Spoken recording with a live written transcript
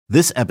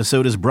This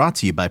episode is brought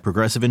to you by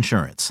Progressive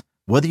Insurance.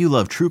 Whether you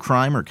love true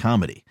crime or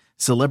comedy,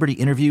 celebrity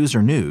interviews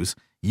or news,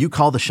 you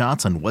call the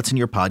shots on what's in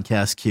your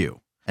podcast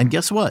queue. And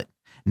guess what?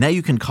 Now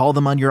you can call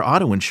them on your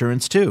auto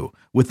insurance too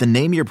with the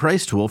Name Your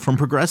Price tool from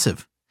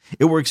Progressive.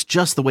 It works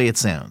just the way it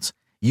sounds.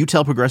 You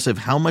tell Progressive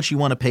how much you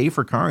want to pay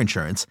for car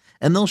insurance,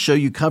 and they'll show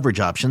you coverage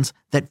options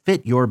that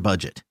fit your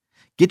budget.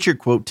 Get your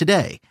quote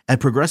today at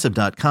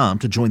Progressive.com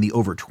to join the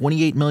over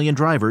 28 million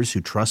drivers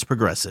who trust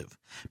Progressive.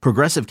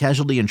 Progressive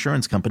Casualty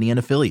Insurance Company and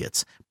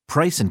Affiliates.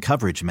 Price and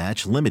coverage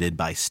match limited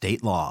by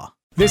state law.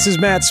 This is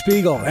Matt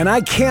Spiegel, and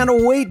I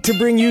can't wait to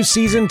bring you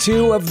Season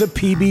 2 of the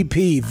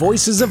PBP,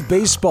 Voices of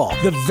Baseball.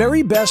 The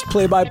very best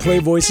play-by-play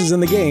voices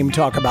in the game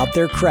talk about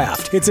their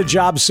craft. It's a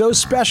job so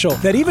special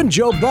that even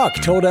Joe Buck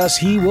told us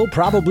he will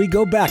probably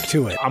go back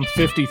to it. I'm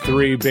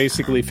 53,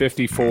 basically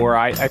 54.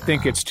 I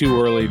think it's too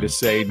early to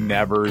say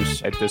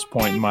nevers at this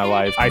point in my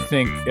life. I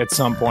think at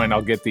some point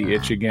I'll get the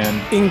itch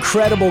again.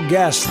 Incredible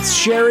guests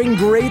sharing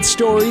great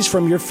stories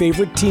from your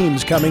favorite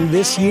teams coming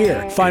this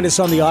year. Find us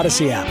on the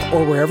Odyssey app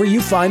or wherever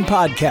you find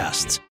podcasts.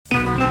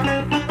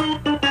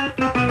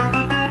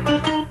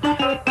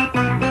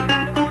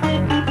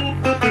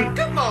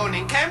 Good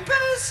morning,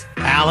 campers.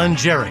 Al and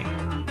Jerry.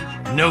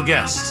 No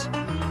guests,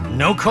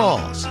 no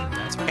calls,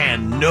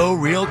 and no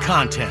real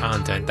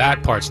content.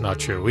 That part's not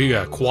true. We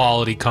got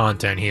quality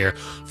content here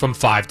from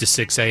 5 to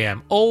 6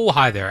 a.m. Oh,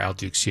 hi there. Al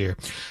Dukes here.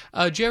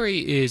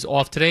 Jerry is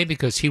off today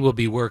because he will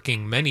be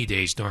working many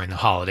days during the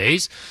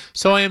holidays.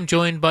 So I am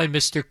joined by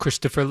Mr.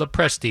 Christopher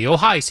Lopresti. Oh,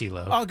 hi,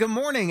 CeeLo. Oh, good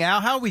morning,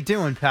 Al. How we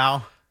doing,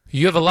 pal?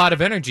 You have a lot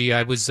of energy.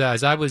 As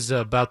I was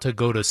about to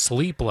go to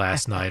sleep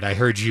last night, I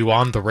heard you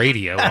on the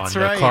radio on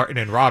right. Carton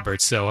and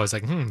Roberts. So I was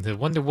like, I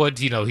wonder what,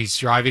 he's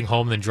driving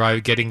home, then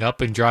getting up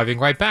and driving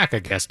right back, I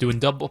guess, pulling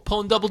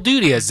double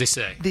duty, as they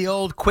say. The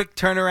old quick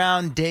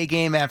turnaround, day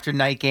game after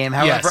night game.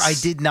 However, Yes. I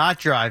did not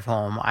drive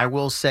home. I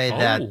will say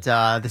that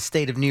the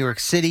state of New York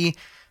City,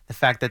 the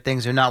fact that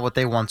things are not what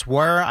they once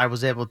were, I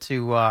was able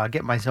to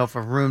get myself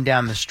a room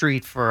down the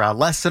street for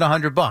less than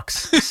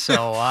 $100.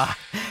 So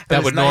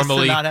that would nice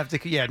normally to not have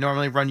to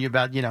normally run you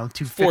about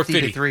 $250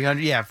 to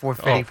 $300. Yeah,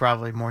 $450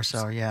 probably more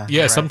so. Yeah.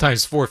 Yeah, right.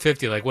 sometimes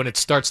 $450. Like when it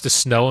starts to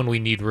snow and we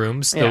need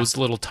rooms, those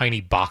little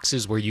tiny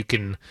boxes where you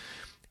can,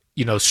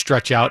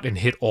 stretch out and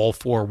hit all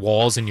four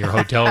walls in your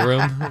hotel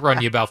room run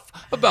you about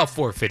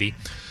 $450.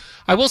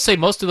 I will say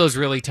most of those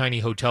really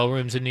tiny hotel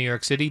rooms in New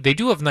York City, they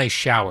do have nice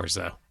showers,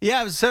 though.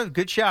 Yeah, it was a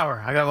good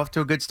shower. I got off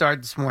to a good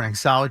start this morning.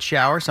 Solid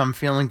shower, so I'm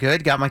feeling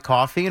good. Got my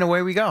coffee, and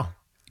away we go.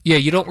 Yeah,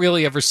 you don't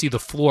really ever see the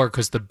floor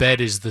because the bed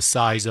is the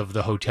size of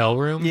the hotel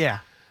room. Yeah.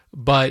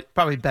 But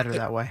Probably better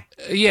that way.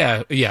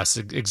 Yes,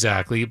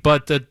 exactly.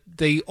 But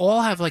they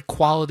all have like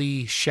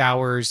quality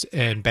showers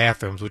and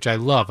bathrooms, which I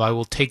love. I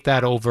will take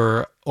that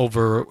over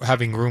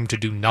having room to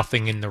do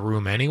nothing in the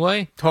room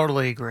anyway.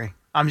 Totally agree.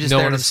 I'm just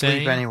there to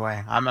sleep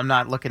anyway. I'm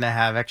not looking to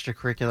have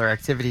extracurricular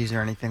activities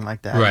or anything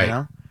like that.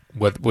 Right.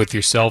 With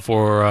yourself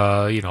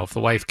or, if the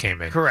wife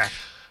came in. Correct.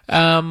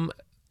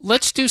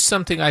 Let's do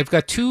something. I've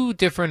got two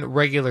different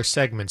regular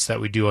segments that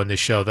we do on this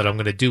show that I'm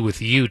going to do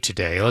with you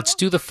today. Let's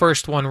do the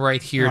first one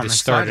right here to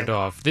start it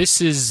off.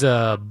 This is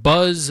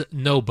Buzz,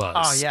 No Buzz.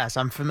 Oh, yes.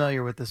 I'm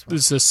familiar with this one.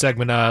 This is a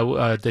segment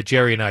that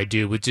Jerry and I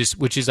do, which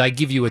is I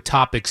give you a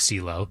topic,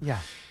 CeeLo. Yeah.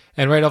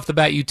 And right off the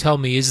bat, you tell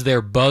me, is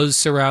there buzz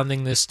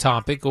surrounding this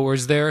topic or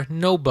is there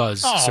no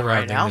buzz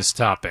surrounding this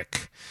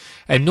topic?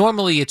 And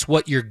normally it's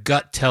what your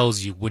gut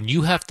tells you. When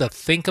you have to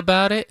think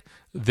about it,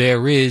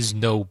 there is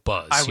no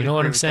buzz. You know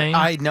what I'm saying?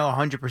 I know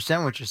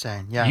 100% what you're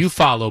saying. Yes. You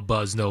follow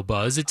Buzz, No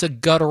Buzz. It's a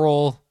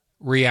guttural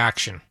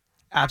reaction.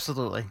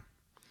 Absolutely.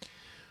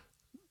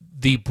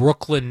 The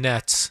Brooklyn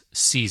Nets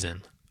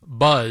season.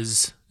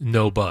 Buzz,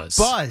 no buzz.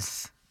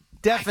 Buzz.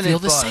 Definite I feel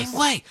the buzz. same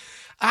way.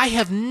 I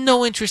have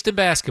no interest in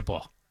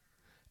basketball.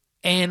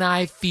 And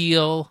I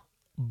feel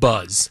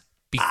buzz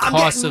because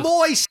I'm getting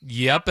moist.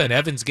 Yep, and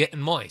Evan's getting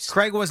moist.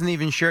 Craig wasn't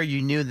even sure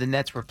you knew the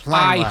Nets were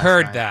playing I last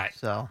heard night, that.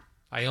 So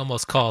I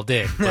almost called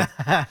in. But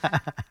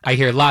I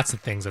hear lots of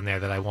things in there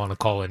that I want to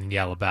call in and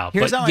yell about.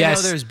 Here's but how yes,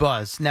 I know there's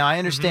buzz. Now, I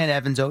understand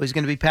Evan's always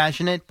going to be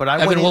passionate, but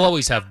Evan will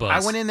always have buzz.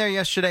 I went in there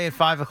yesterday at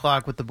 5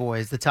 o'clock with the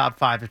boys, the top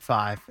 5 at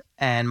 5,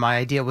 and my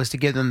idea was to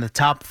give them the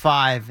top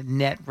 5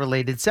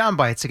 net-related sound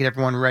bites to get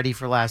everyone ready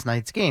for last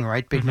night's game,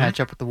 right? Big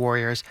matchup with the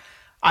Warriors.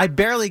 I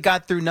barely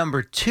got through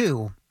number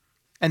 2,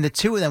 and the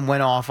two of them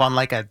went off on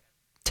like a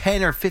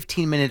 10 or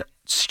 15-minute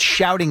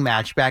shouting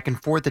match back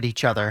and forth at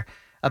each other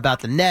about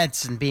the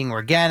Nets and being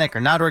organic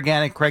or not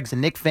organic. Craig's a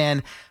Knick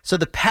fan. So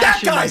the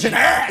passion... That guy's an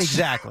ass!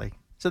 Exactly.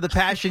 So the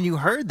passion you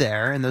heard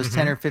there in those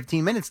 10 or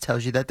 15 minutes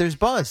tells you that there's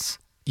buzz.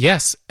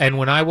 Yes, and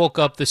when I woke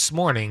up this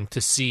morning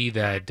to see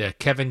that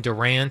Kevin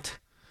Durant...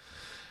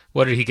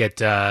 What did he get?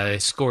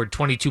 Scored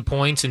 22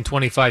 points in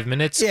 25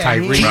 minutes. Yeah,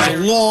 Kyrie,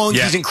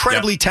 He's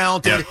incredibly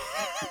talented.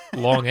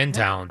 long and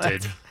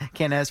talented.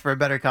 Can't ask for a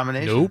better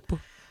combination. Nope.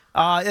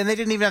 And they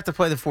didn't even have to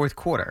play the fourth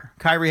quarter.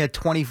 Kyrie had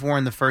 24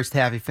 in the first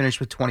half. He finished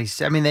with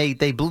 27. I mean,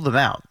 they blew them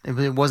out.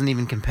 It wasn't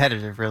even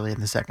competitive, really, in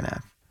the second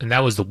half. And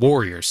that was the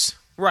Warriors.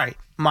 Right.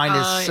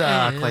 Minus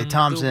Klay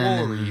Thompson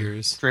and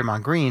Warriors.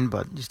 Draymond Green,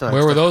 but you still have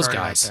Where were Steph those Curry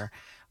out guys? there.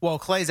 Well,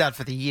 Klay's out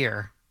for the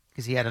year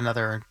because he had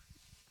another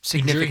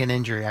significant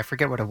injury. I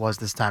forget what it was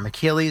this time.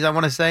 Achilles, I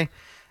want to say.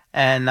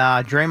 And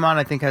Draymond,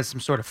 I think, has some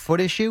sort of foot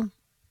issue,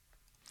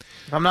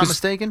 if I'm not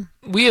mistaken.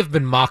 We have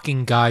been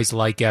mocking guys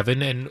like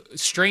Evan, and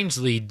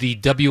strangely, the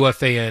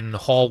WFAN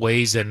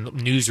hallways and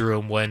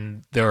newsroom,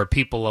 when there are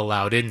people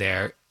allowed in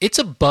there, it's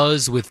a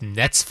buzz with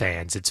Nets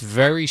fans. It's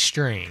very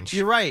strange.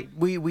 You're right.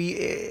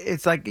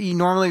 It's like you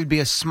normally would be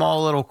a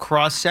small little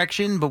cross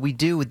section, but we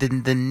do.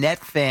 The Net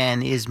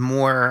fan is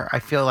more, I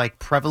feel like,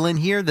 prevalent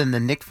here than the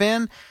Knick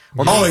fan.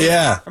 Or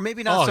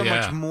maybe not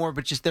much more,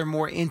 but just they're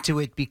more into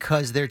it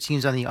because their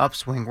team's on the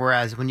upswing.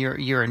 Whereas when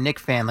you're a Knick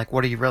fan, like,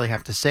 what do you really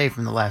have to say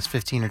from the last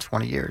 15 or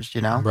 20 years? You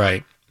know,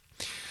 Right.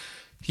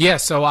 Yeah,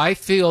 so I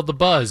feel the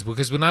buzz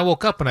because when I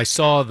woke up and I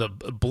saw the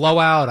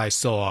blowout, I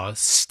saw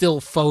still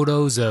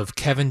photos of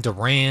Kevin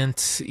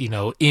Durant,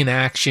 in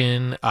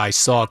action. I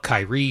saw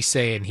Kyrie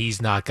saying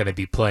he's not going to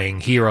be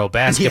playing hero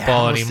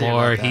basketball we'll see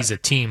anymore. about that. He's a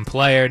team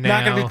player now.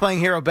 not going to be playing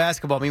hero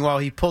basketball. Meanwhile,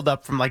 he pulled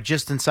up from like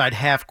just inside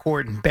half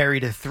court and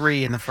buried a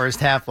 3 in the first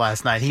half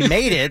last night. He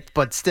made it,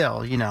 but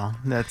still,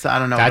 that's I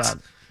don't know.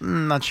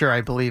 I'm not sure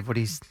I believe what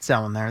he's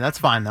selling there. That's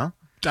fine though.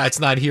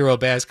 That's not hero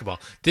basketball.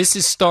 This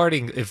is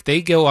starting, if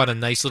they go on a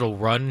nice little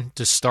run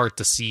to start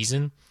the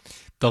season,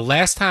 the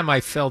last time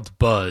I felt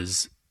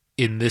buzz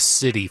in this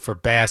city for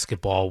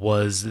basketball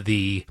was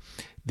the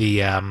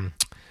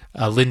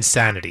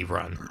Linsanity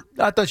run.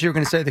 I thought you were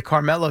going to say the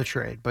Carmelo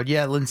trade, but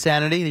yeah,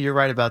 Linsanity, you're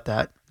right about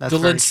that. That's The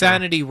very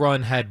Linsanity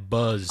run had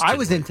buzz. I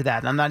was into that,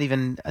 and I'm not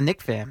even a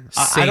Knick fan.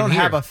 I Same don't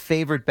here. have a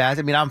favorite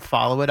basketball. I mean, I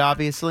follow it,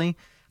 obviously,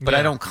 but I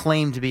Yeah. don't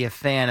claim to be a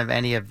fan of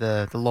any of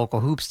the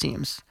local hoops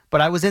teams. But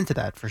I was into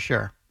that for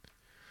sure.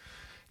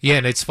 Yeah,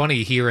 and it's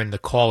funny hearing the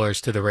callers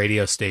to the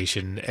radio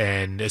station,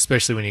 and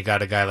especially when you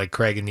got a guy like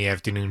Craig in the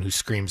afternoon who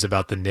screams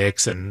about the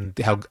Knicks, and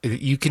how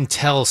you can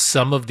tell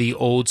some of the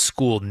old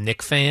school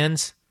Knick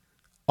fans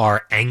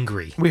are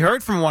angry. We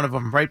heard from one of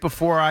them right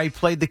before I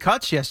played the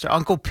cuts yesterday.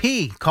 Uncle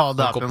P called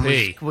Uncle up and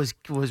P. was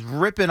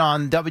ripping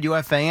on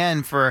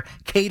WFAN for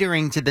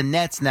catering to the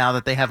Nets now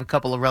that they have a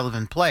couple of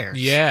relevant players.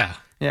 Yeah.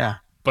 Yeah.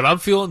 But I'm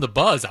feeling the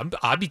buzz.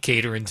 I'll be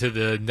catering to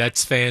the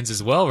Nets fans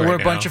as well right We're a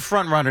now. bunch of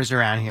front runners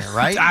around here,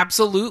 right?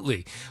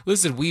 Absolutely.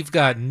 Listen, we've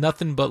got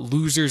nothing but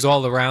losers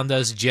all around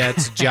us.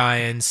 Jets,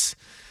 Giants.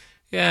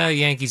 Yeah,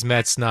 Yankees,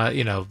 Mets. Not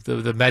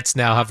the Mets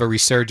now have a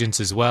resurgence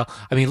as well.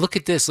 I mean, look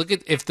at this. Look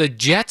at if the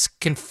Jets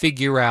can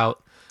figure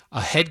out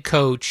a head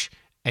coach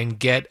and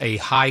get a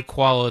high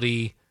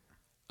quality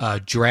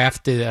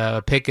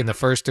drafted pick in the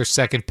first or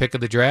second pick of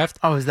the draft.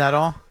 Oh, is that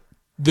all?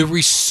 The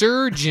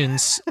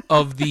resurgence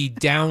of the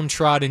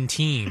downtrodden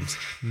teams,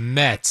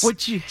 Mets,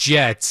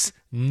 Jets,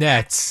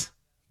 Nets,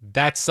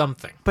 that's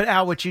something. But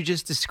Al, what you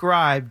just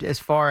described as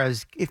far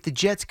as if the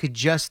Jets could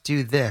just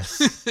do this,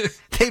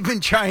 they've been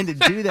trying to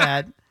do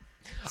that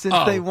since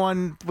they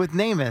won with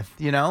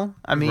Namath,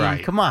 I mean,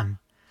 Right. come on.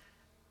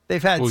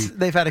 They've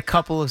had a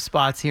couple of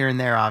spots here and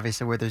there,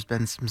 obviously, where there's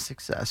been some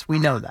success. We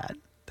know that.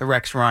 The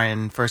Rex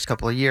Ryan first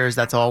couple of years,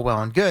 that's all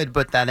well and good,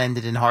 but that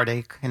ended in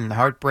heartache and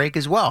heartbreak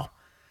as well.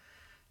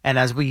 And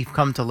as we've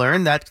come to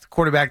learn, that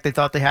quarterback they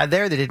thought they had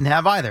there, they didn't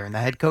have either. And the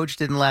head coach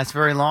didn't last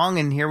very long.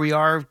 And here we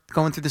are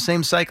going through the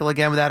same cycle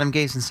again with Adam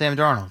Gase and Sam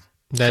Darnold.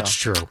 That's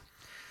true.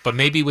 But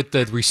maybe with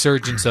the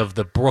resurgence of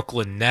the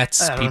Brooklyn Nets,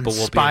 That'll people will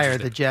be inspire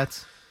interested. the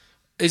Jets.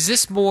 Is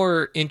this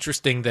more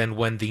interesting than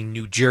when the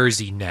New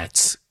Jersey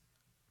Nets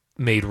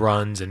made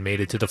runs and made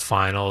it to the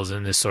finals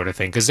and this sort of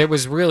thing? Because there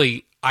was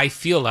really, I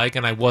feel like,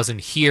 and I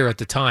wasn't here at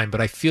the time,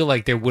 but I feel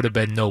like there would have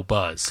been no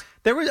buzz.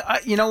 There was,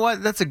 you know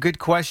what? That's a good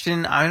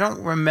question. I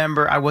don't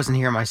remember. I wasn't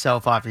here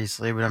myself,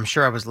 obviously, but I'm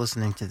sure I was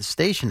listening to the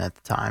station at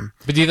the time.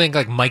 But do you think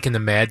like Mike and the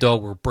Mad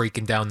Dog were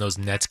breaking down those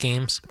Nets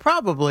games?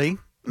 Probably.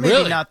 Maybe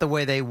Really? not the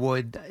way they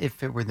would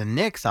if it were the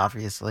Knicks,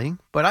 obviously.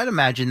 But I'd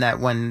imagine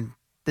that when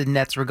the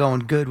Nets were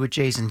going good with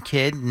Jason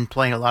Kidd and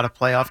playing a lot of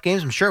playoff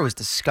games, I'm sure it was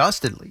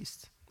discussed at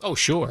least. Oh,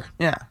 sure.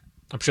 Yeah.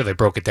 I'm sure they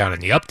broke it down in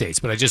the updates,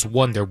 but I just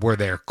wonder, were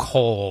there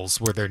calls,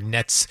 were there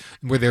Nets,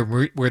 were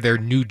there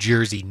New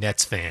Jersey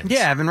Nets fans?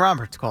 Yeah, Evan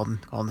Roberts called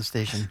the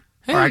station.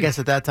 Hey. Or I guess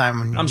at that time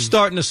when I'm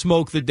starting to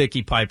smoke the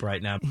Dickie pipe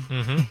right now.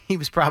 he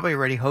was probably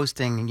already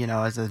hosting,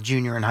 as a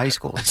junior in high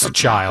school. As a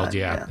child,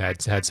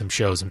 had some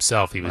shows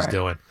himself he was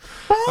doing.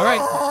 All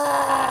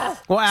right.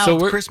 Well, Al, So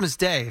it's we're- Christmas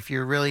Day. If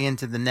you're really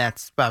into the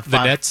Nets, about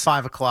The Nets?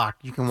 5 o'clock,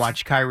 you can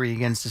watch Kyrie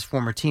against his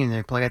former team.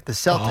 They play at the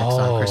Celtics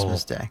on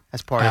Christmas Day.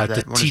 As part of At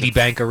that. the what is TD it?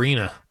 Bank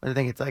Arena. I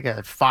think it's like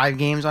 5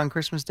 games on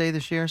Christmas Day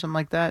this year or something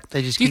like that.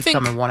 They just Do you keep think-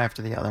 coming one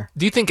after the other.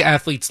 Do you think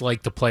athletes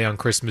like to play on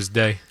Christmas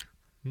Day?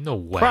 No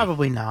way.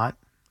 Probably not.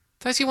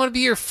 Does he want to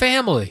be your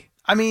family?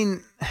 I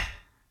mean,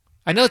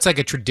 I know it's like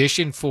a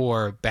tradition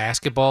for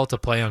basketball to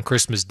play on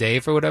Christmas Day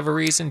for whatever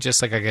reason,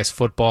 just like I guess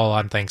football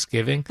on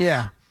Thanksgiving.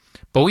 yeah.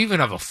 But we even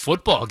have a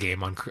football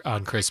game on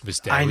Christmas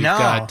Day. I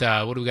know. We've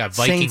got, what do we got?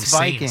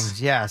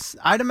 Vikings. Yes.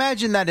 I'd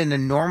imagine that in a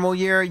normal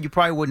year, you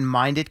probably wouldn't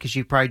mind it because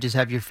you probably just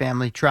have your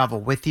family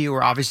travel with you.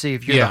 Or obviously,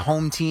 if you're the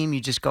home team,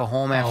 you just go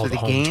home after the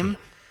game. Team.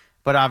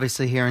 But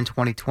obviously, here in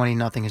 2020,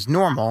 nothing is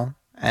normal,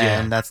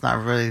 and that's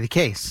not really the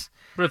case.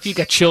 But if you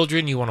got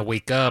children, you want to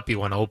wake up, you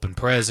want to open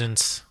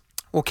presents.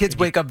 Well, kids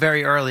wake up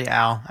very early,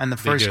 Al, and the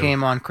first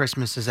game on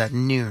Christmas is at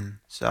noon.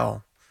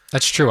 So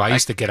that's true. I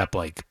used to get up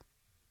like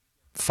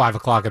 5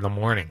 o'clock in the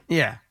morning.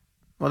 Yeah.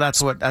 Well,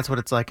 that's what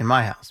it's like in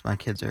my house. My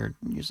kids are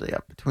usually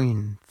up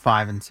between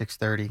 5 and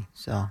 6:30.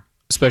 So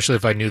especially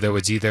if I knew there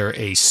was either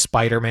a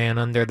Spider-Man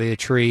under the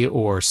tree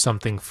or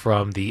something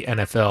from the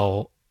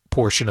NFL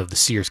portion of the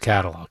Sears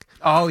catalog.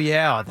 Oh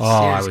yeah, the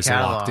Sears I was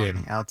catalog. locked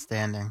in.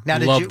 Outstanding. Now,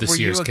 were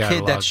you a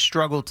kid that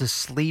struggled to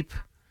sleep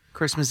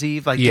Christmas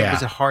Eve? Like,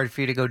 was it hard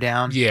for you to go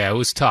down? Yeah, it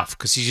was tough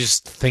because you're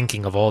just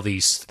thinking of all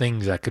these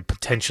things that could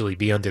potentially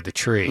be under the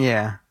tree.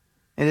 Yeah,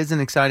 it is an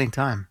exciting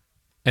time.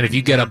 And if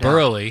you get up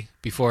early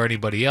before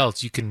anybody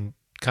else, you can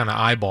kind of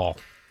eyeball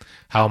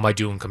how am I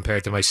doing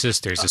compared to my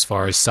sisters as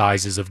far as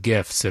sizes of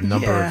gifts and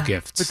number of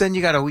gifts. But then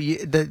you got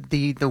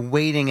the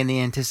waiting and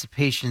the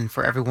anticipation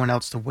for everyone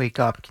else to wake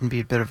up can be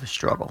a bit of a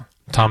struggle.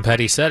 Tom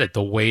Petty said it.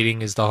 The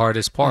waiting is the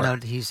hardest part. No,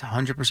 he's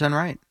 100%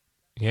 right.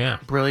 Yeah.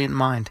 Brilliant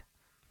mind.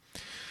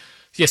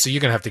 Yeah, so you're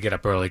going to have to get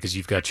up early because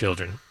you've got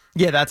children.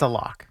 Yeah, that's a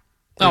lock.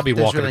 I'll be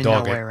walking really the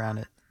dog no way around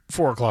it.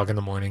 4 o'clock in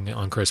the morning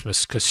on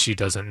Christmas because she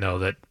doesn't know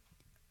that.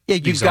 Yeah,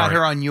 you've got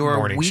her on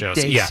your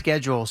weekday Yeah.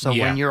 schedule, so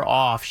when you're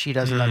off, she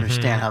doesn't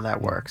understand how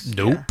that works.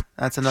 Nope. Yeah.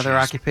 That's another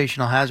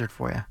occupational hazard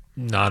for you.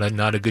 Not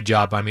a good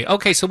job by me.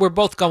 Okay, so we're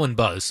both going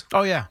Buzz.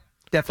 Oh, yeah.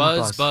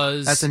 Definitely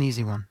Buzz. That's an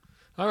easy one.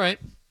 All right.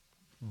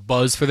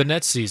 Buzz for the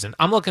Nets season.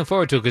 I'm looking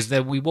forward to it because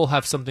then we will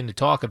have something to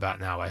talk about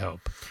now, I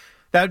hope.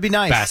 That would be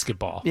nice.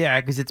 Basketball. Yeah,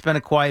 because it's been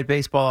a quiet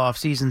baseball off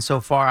season so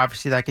far.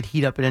 Obviously, that could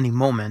heat up at any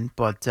moment.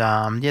 But,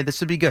 this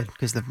would be good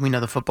because we know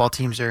the football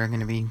teams are going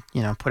to be,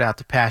 put out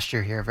to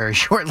pasture here very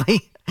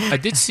shortly. I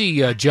did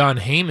see John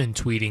Heyman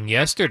tweeting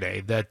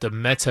yesterday that the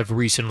Mets have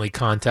recently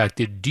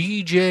contacted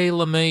DJ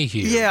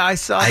LeMahieu. Yeah, I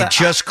saw that. I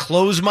just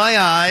close my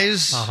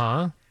eyes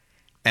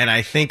and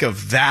I think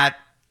of that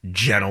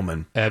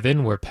gentleman.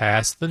 Evan, we're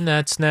past the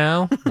Nets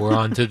now. We're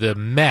on to the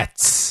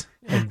Mets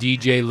and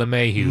DJ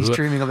LeMahieu. He's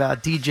dreaming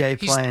about DJ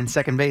playing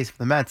second base for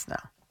the Mets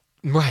now.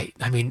 Right.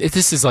 I mean,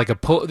 this is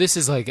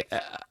like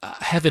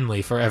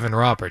heavenly for Evan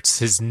Roberts.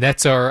 His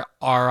Nets are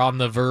on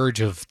the verge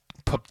of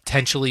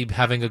potentially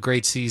having a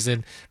great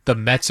season. The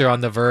Mets are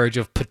on the verge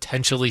of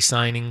potentially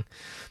signing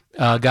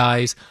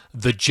guys.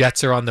 The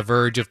Jets are on the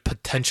verge of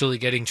potentially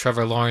getting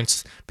Trevor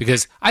Lawrence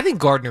because I think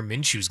Gardner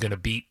Minshew is going to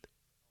beat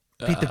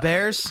the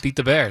Bears. Beat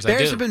the Bears.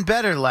 Bears have been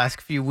better the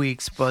last few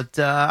weeks, but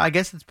I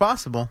guess it's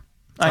possible.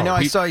 I know.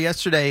 I saw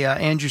yesterday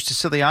Andrew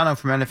Siciliano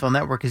from NFL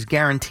Network is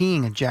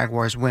guaranteeing a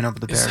Jaguars win over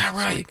the Bears. Is that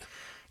right?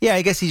 Yeah,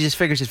 I guess he just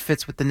figures it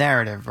fits with the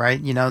narrative,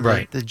 right?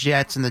 The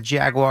Jets and the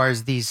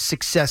Jaguars, these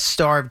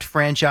success-starved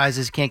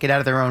franchises can't get out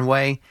of their own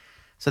way.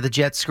 So the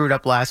Jets screwed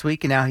up last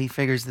week, and now he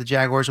figures the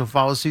Jaguars will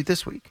follow suit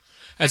this week.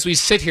 As we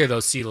sit here, though,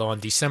 CeeLo, on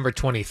December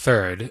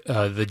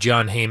 23rd, the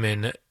John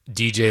Heyman,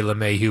 DJ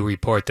LeMahieu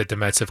report that the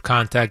Mets have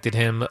contacted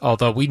him,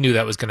 although we knew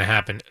that was going to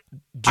happen.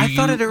 I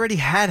thought it already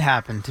had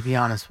happened, to be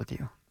honest with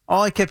you.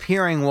 All I kept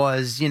hearing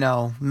was,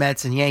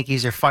 Mets and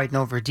Yankees are fighting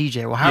over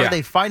DJ. Well, how are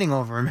they fighting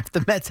over him if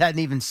the Mets hadn't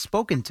even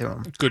spoken to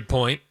him? Good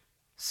point.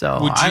 So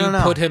would I don't know.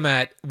 you put him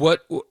at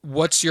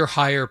what's your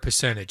higher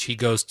percentage? He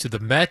goes to the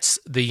Mets,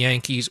 the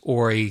Yankees,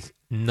 or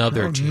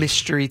another team?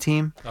 Mystery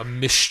team? A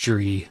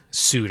mystery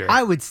suitor.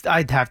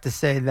 I'd have to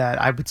say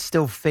that I would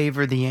still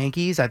favor the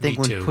Yankees. I think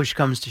when push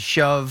comes to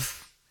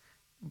shove,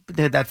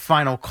 that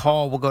final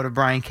call will go to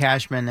Brian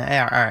Cashman. All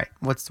right,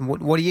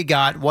 what do you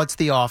got? What's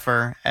the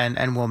offer?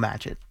 And we'll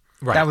match it.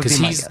 Right, that would be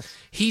my guess.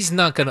 He's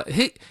not gonna.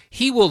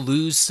 He will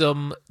lose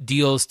some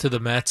deals to the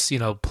Mets.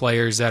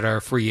 Players that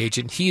are free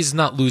agent. He's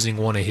not losing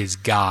one of his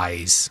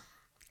guys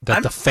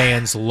that the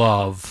fans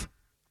love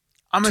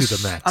to the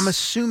Mets. I'm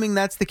assuming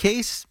that's the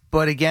case,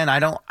 but again,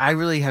 I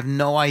really have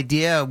no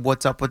idea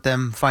what's up with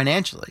them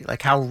financially.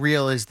 Like, how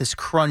real is this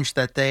crunch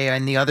that they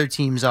and the other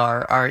teams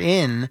are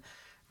in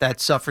that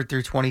suffered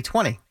through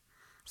 2020?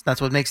 So that's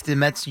what makes the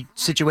Mets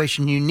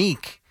situation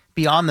unique.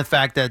 Beyond the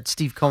fact that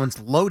Steve Cohen's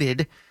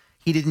loaded.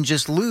 He didn't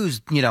just lose,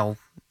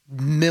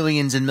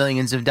 millions and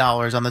millions of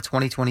dollars on the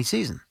 2020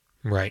 season.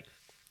 Right.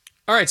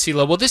 All right,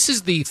 CeeLo. Well, this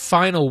is the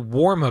final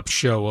warm-up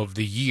show of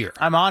the year.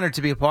 I'm honored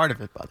to be a part of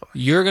it, by the way.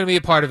 You're going to be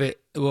a part of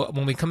it.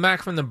 When we come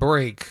back from the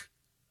break,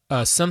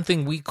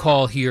 something we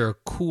call here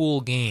cool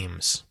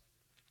games.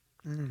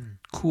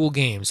 Cool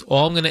games.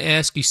 All I'm going to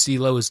ask you,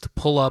 CeeLo, is to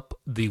pull up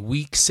the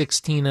Week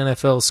 16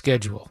 NFL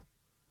schedule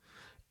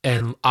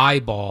and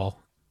eyeball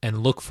and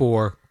look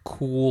for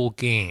cool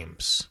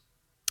games.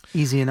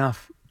 Easy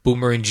enough.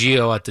 Boomer and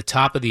Gio at the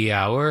top of the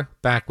hour.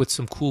 Back with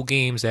some cool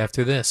games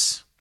after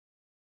this.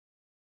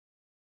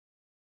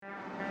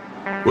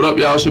 What up,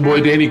 y'all? It's your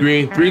boy Danny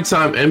Green,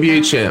 3-time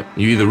NBA champ.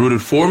 You either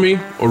rooted for me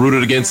or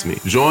rooted against me.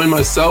 Join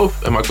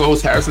myself and my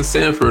co-host Harrison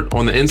Sanford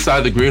on the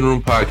Inside the Green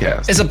Room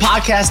podcast. It's a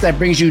podcast that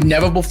brings you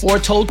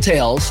never-before-told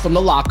tales from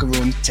the locker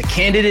room to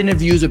candid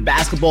interviews with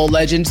basketball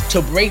legends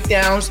to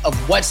breakdowns of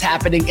what's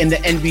happening in the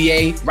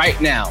NBA right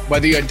now.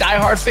 Whether you're a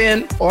diehard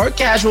fan or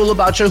casual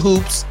about your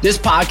hoops, this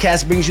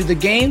podcast brings you the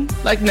game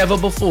like never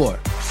before.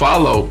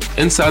 Follow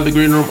Inside the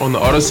Green Room on the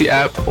Odyssey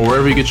app or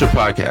wherever you get your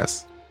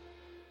podcasts.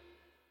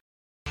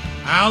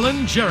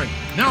 Alan Jerry,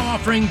 now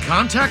offering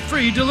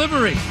contact-free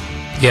delivery.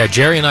 Yeah,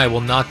 Jerry and I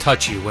will not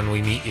touch you when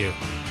we meet you.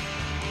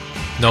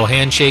 No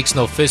handshakes,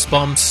 no fist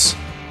bumps.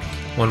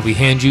 When we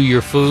hand you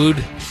your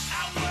food,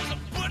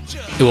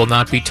 it will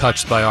not be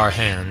touched by our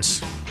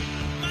hands.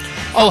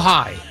 Oh,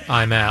 hi,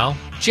 I'm Al.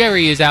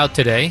 Jerry is out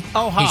today.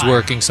 Oh, hi. He's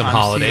working some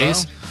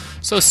holidays.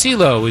 CeeLo. So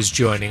CeeLo is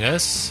joining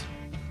us.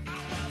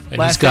 And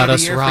Last he's got day of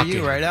us the year rocking. for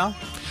you, right, Al?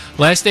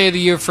 Last day of the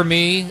year for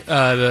me.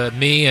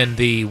 Me and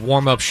the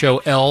warm-up show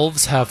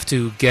elves have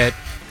to get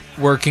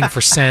working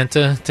for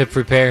Santa to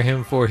prepare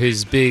him for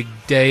his big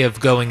night of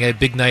going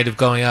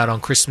out on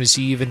Christmas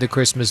Eve into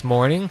Christmas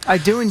morning. I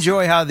do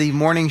enjoy how the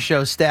morning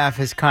show staff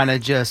has kind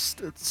of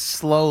just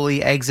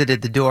slowly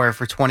exited the door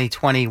for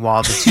 2020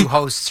 while the two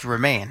hosts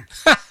remain.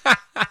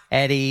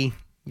 Eddie,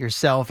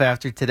 yourself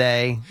after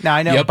today. Now,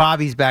 I know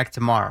Bobby's back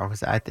tomorrow,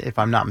 if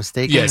I'm not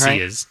mistaken. Yes, right?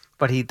 he is.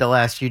 But the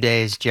last few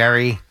days,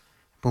 Jerry,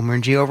 Boomer,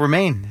 and Gio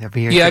remain. They'll be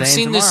here today I've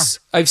seen this.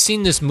 I've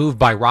seen this move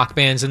by rock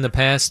bands in the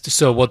past.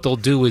 So what they'll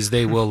do is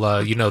they will,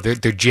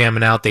 they're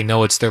jamming out. They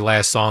know it's their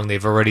last song.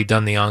 They've already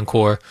done the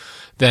encore.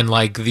 Then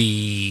like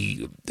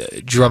the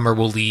drummer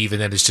will leave,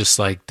 and then it's just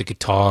like the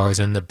guitars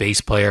and the bass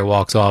player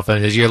walks off,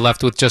 and you're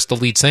left with just the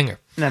lead singer.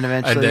 And then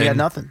eventually you got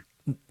nothing.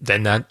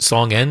 Then that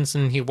song ends,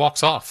 and he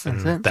walks off,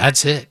 and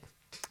that's it.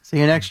 See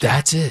you next year.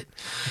 That's it.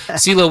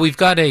 CeeLo, we've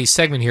got a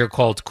segment here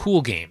called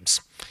Cool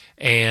Games.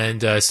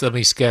 And so let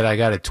me get, I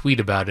got a tweet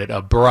about it.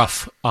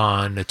 Bruff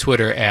on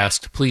Twitter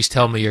asked, please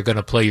tell me you're going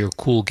to play your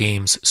Cool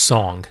Games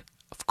song.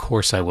 Of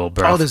course I will,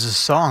 Bruff. Oh, there's a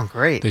song.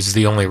 Great. This is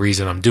the only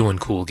reason I'm doing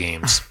Cool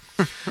Games.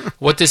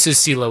 What this is,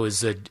 CeeLo,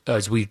 is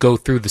as we go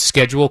through the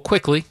schedule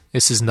quickly.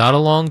 This is not a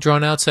long,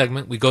 drawn-out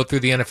segment. We go through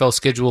the NFL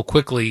schedule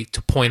quickly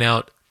to point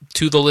out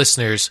to the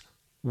listeners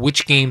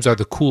which games are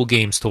the cool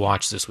games to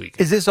watch this week.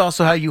 Is this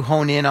also how you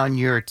hone in on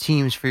your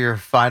teams for your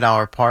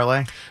 $5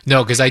 parlay?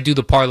 No, because I do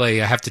the parlay.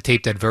 I have to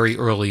tape that very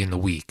early in the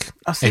week.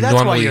 Oh, see,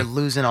 that's why you're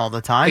losing all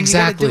the time.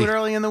 Exactly. You got to do it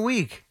early in the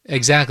week.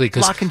 Exactly,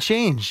 because Lock and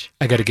change.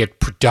 I got to get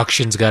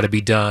production's got to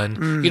be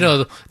done. You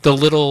know, the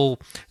little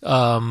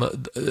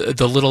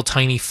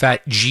tiny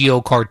fat Geo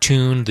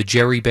cartoon, the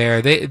Jerry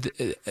Bear.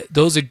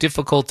 Those are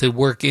difficult to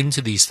work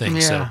into these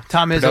things. Yeah, so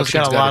Tom Izzo's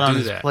got a lot on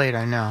his that. plate.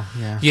 I know.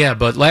 Yeah. Yeah,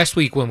 but last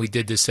week when we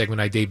did this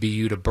segment, I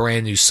debuted a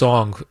brand new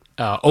song,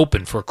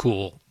 open for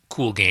cool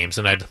games,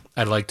 and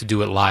I'd like to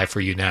do it live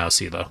for you now,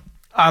 CeeLo.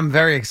 I'm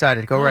very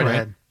excited. Go right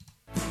ahead.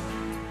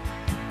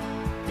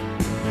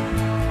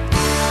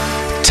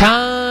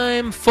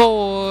 Time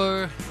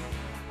for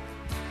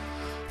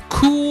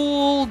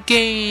cool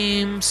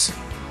games.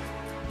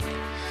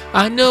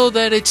 I know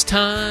that it's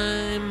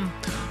time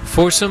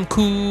for some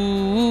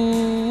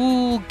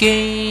cool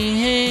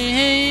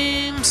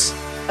games.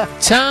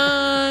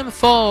 Time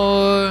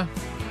for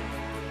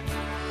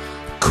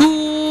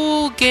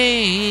cool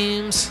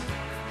games.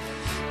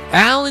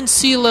 Al and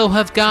CeeLo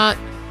have got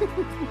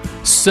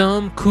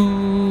some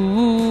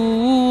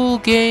cool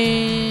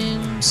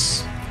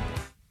games.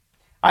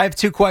 I have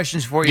two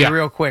questions for you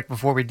real quick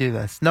before we do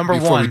this. Number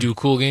Before one. we do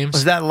cool games?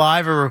 Was that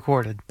live or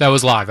recorded? That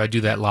was live. I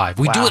do that live.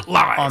 We do it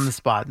live. On the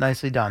spot.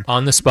 Nicely done.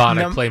 On the spot,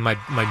 I play my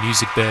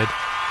music bed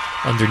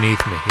underneath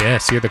me.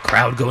 Yes, hear the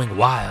crowd going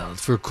wild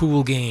for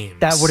cool games.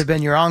 That would have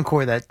been your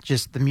encore, that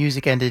just the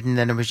music ended and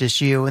then it was just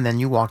you and then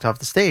you walked off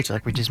the stage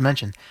like we just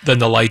mentioned. Then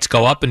the lights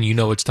go up and you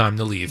know it's time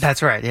to leave.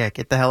 That's right. Yeah,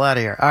 get the hell out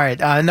of here. All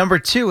right. Number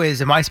two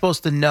is, am I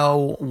supposed to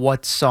know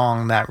what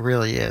song that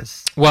really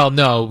is? Well,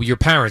 no, your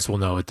parents will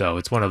know it, though.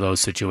 It's one of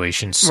those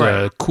situations.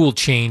 Right. Cool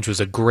Change was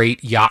a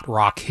great yacht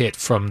rock hit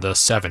from the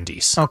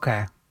 70s.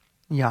 Okay.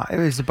 Yeah.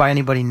 Is it by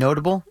anybody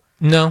notable?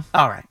 No.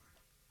 All right.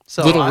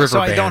 So, Little River so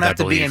I Band, don't have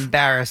to be believe.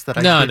 embarrassed that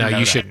I No, didn't know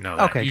you that. shouldn't know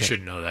that. Okay, you good.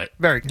 shouldn't know that.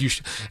 Very good.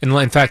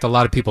 In fact, a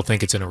lot of people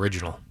think it's an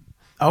original,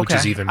 which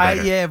is even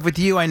better. Yeah, with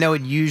you, I know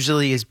it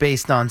usually is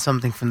based on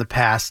something from the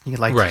past. You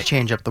like to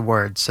change up the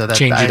words, so that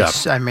Change it up.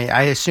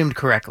 I assumed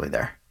correctly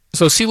there.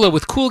 So, CeeLo,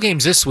 with cool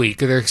games this week,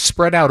 they're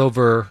spread out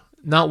over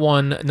not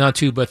one, not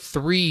two, but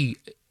three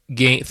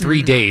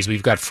days.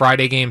 We've got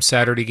Friday games,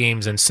 Saturday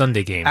games, and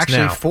Sunday games. Actually,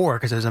 now. 4,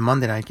 because there's a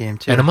Monday night game,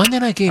 too. And a Monday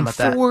night game, How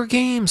about 4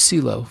 games,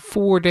 CeeLo.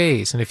 4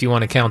 days. And if you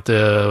want to count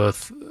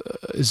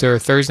is there a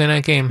Thursday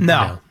night game?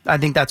 No. I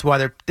think that's why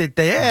let's just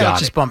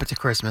it. bump it to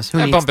Christmas. Who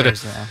needs Bump it to-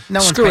 Thursday? No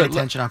one's Screw paying it.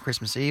 attention on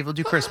Christmas Eve. We'll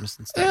do Christmas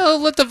instead.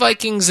 Let the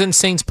Vikings and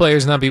Saints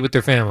players not be with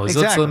their families.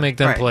 Exactly. Let's make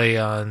them Right. play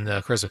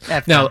on Christmas.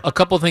 Have Now, fun. a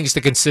couple things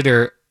to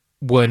consider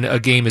when a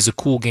game is a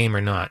cool game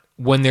or not.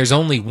 When there's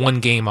only one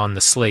game on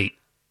the slate,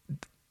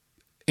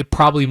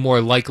 probably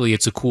more likely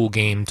it's a cool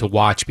game to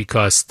watch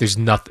because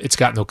it's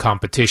got no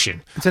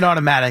competition. It's an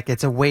automatic.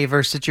 It's a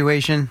waiver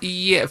situation.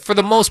 Yeah, for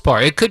the most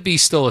part. It could be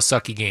still a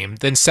sucky game.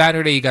 Then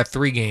Saturday you got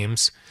 3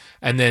 games,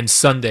 and then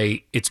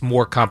Sunday it's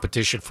more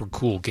competition for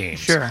cool games.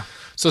 Sure.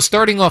 So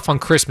starting off on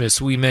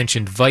Christmas, we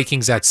mentioned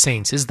Vikings at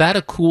Saints. Is that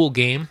a cool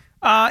game?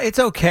 It's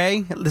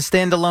okay. The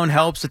standalone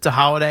helps. It's a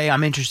holiday.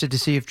 I'm interested to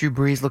see if Drew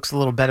Brees looks a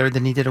little better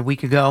than he did a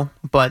week ago,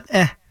 but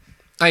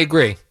I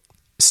agree.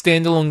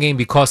 Standalone game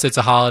because it's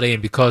a holiday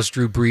and because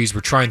Drew Brees,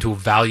 we're trying to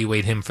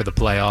evaluate him for the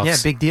playoffs. Yeah,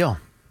 big deal.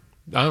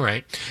 All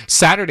right.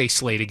 Saturday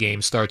slate of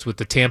games starts with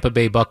the Tampa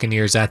Bay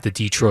Buccaneers at the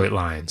Detroit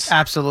Lions.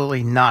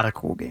 Absolutely not a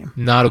cool game.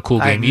 Not a cool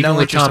game, I have even no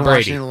with interest Tom in Brady.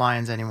 watching the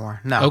Lions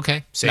anymore. No.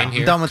 Okay, same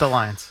here. I'm done with the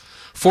Lions.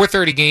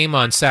 4:30 game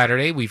on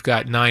Saturday. We've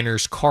got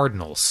Niners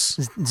Cardinals.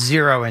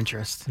 Zero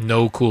interest.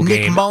 No cool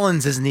Nick game.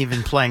 Mullins isn't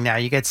even playing now.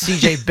 You got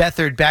C.J.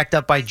 Beathard backed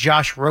up by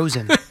Josh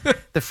Rosen.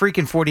 The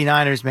freaking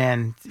 49ers,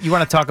 man. You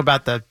want to talk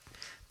about the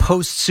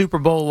post-Super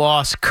Bowl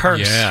loss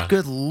curse. Yeah.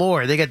 Good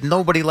Lord. They got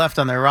nobody left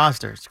on their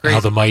roster. It's crazy.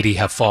 How the mighty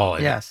have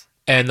fallen. Yes.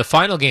 And the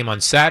final game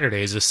on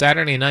Saturday is a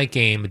Saturday night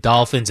game,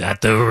 Dolphins at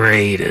the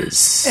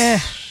Raiders.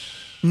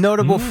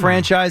 Notable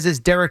franchises.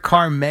 Derek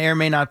Carr may or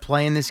may not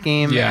play in this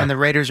game. Yeah. And the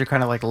Raiders are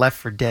kind of like left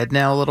for dead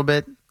now a little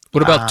bit.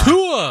 What about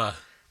Tua?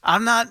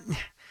 I'm not...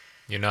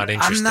 You're not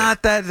interested. I'm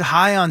not that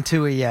high on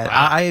Tua yet.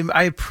 Wow.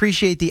 I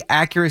appreciate the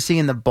accuracy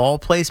and the ball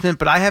placement,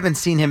 but I haven't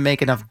seen him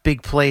make enough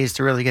big plays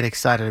to really get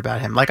excited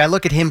about him. Like, I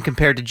look at him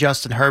compared to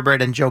Justin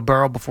Herbert and Joe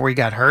Burrow before he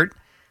got hurt,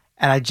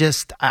 and I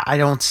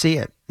don't see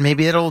it.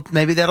 Maybe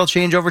that'll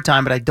change over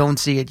time, but I don't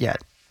see it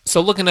yet.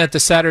 So looking at the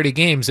Saturday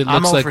games, it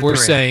looks like we're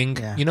 3. saying,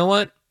 Yeah. you know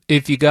what?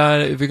 If you're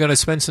going to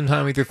spend some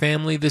time with your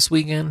family this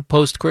weekend,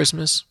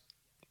 post-Christmas,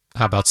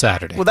 how about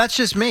Saturday? Well, that's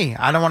just me.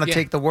 I don't want to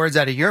take the words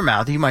out of your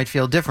mouth. You might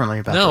feel differently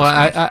about No,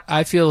 those things.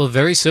 I feel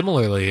very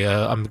similarly.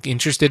 I'm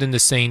interested in the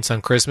Saints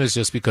on Christmas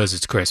just because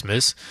it's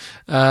Christmas.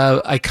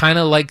 I kind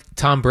of like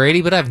Tom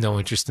Brady, but I have no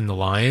interest in the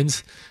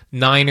Lions.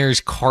 Niners,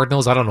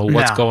 Cardinals, I don't know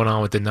what's going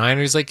on with the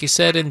Niners, like you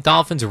said. And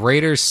Dolphins,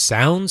 Raiders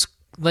sounds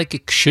like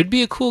it should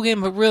be a cool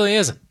game, but really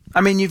isn't.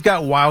 I mean, you've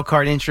got wild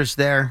card interest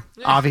there,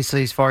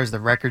 obviously, as far as the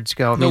records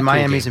go. I mean, cool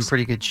Miami's games. in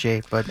pretty good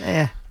shape, but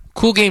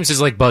Cool games is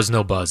like buzz,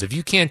 no buzz. If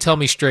you can't tell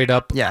me straight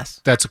up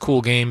that's a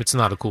cool game, it's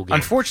not a cool game.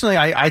 Unfortunately,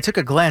 I took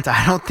a glance.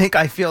 I don't think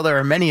I feel there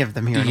are many of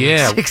them here in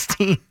Week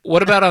 16.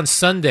 What about on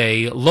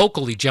Sunday,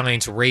 locally,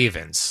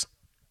 Giants-Ravens?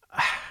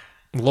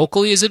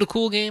 Locally, is it a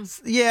cool game?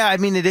 Yeah, I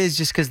mean, it is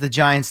just because the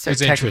Giants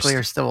technically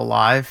are still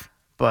alive,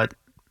 but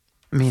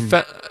I mean,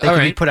 they could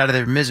be put out of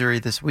their misery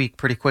this week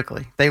pretty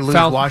quickly. They lose,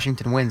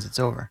 Washington wins, it's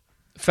over.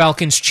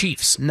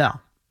 Falcons-Chiefs? No.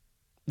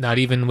 Not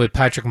even with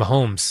Patrick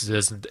Mahomes.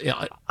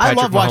 I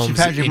love watching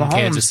Patrick in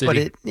Kansas Mahomes,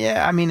 City. but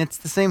I mean, it's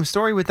the same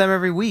story with them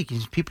every week.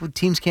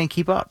 Teams can't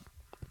keep up.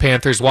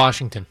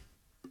 Panthers-Washington.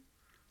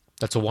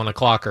 That's a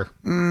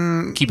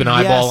 1:00-er. Keep an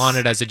eyeball on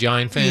it as a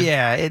Giant fan.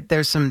 Yeah,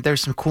 there's some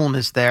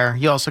coolness there.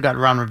 You also got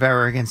Ron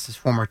Rivera against his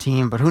former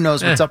team, but who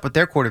knows what's up with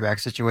their quarterback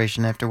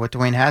situation after what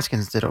Dwayne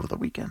Haskins did over the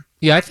weekend.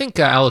 Yeah, I think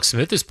Alex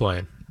Smith is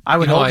playing. I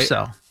would hope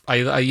so.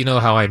 I you know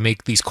how I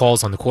make these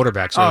calls on the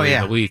quarterbacks early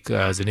in the week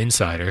as an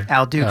insider.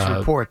 Al Dukes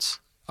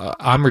reports.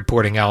 I'm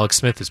reporting Alex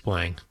Smith is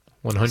playing.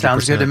 100%.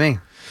 Sounds good to me.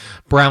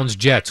 Browns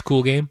Jets,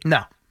 cool game?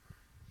 No.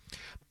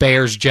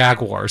 Bears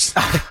Jaguars.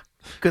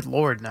 Good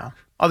Lord, no.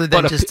 Other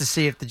than just to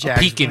see if the Jags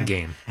Pekin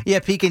game. Yeah,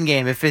 Pekin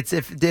game. If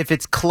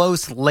it's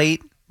close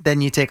late, then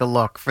you take a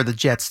look for the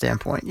Jets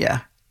standpoint.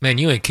 Yeah. Man,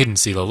 you ain't kidding,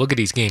 CeeLo. Look at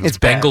these games. It's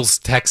Bengals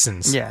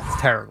Texans. Yeah,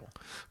 it's terrible.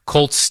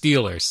 Colts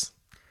Steelers.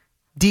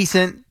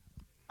 Decent.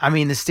 I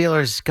mean, the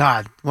Steelers,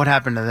 God, what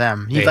happened to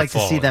them? You'd like to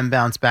see them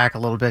bounce back a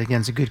little bit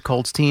against a good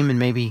Colts team and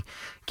maybe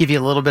give you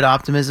a little bit of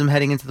optimism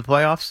heading into the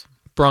playoffs?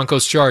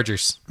 Broncos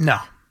Chargers. No.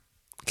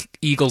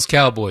 Eagles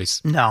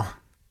Cowboys. No.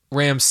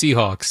 Rams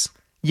Seahawks.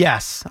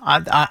 Yes.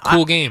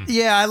 Cool game.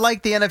 Yeah, I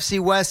like the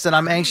NFC West, and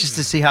I'm anxious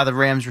to see how the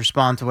Rams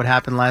respond to what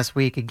happened last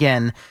week.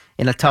 Again,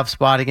 in a tough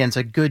spot against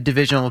a good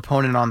divisional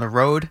opponent on the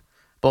road.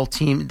 Both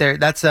teams,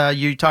 that's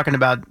you're talking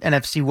about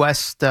NFC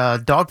West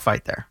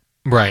dogfight there.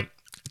 Right.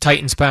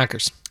 Titans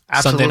Packers.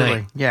 Absolutely. Sunday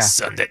night. Yeah.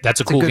 Sunday. That's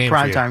a It's cool a good game.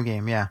 primetime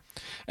game, yeah.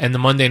 And the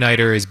Monday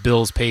nighter is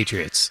Bills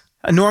Patriots.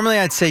 Normally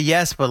I'd say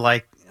yes, but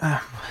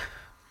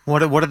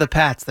what are the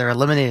Pats? They're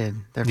eliminated.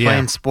 They're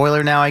playing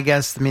spoiler now, I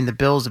guess. I mean, the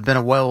Bills have been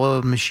a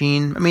well-oiled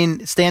machine. I mean,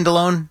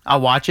 standalone,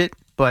 I'll watch it,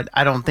 but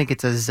I don't think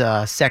it's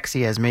as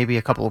sexy as maybe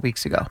a couple of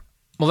weeks ago.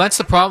 Well, that's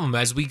the problem.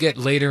 As we get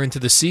later into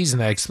the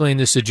season, I explained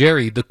this to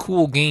Jerry, the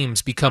cool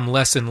games become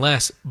less and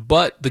less,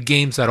 but the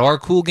games that are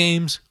cool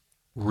games,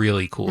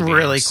 really cool games.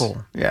 Really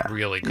cool, yeah.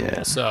 Really cool.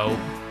 Yeah. So,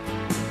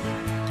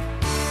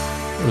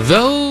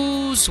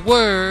 those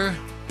were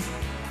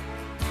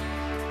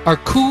our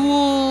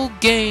cool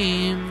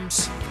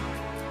games.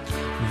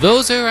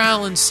 Those are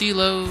Alan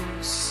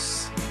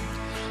CeeLo's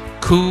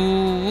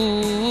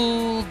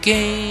cool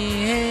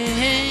games.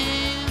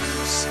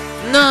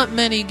 Not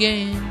many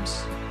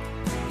games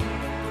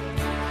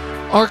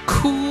are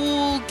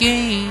cool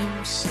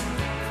games.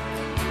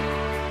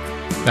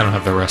 I don't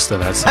have the rest of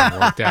that song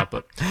worked out,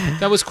 but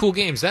that was Cool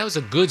Games. That was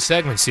a good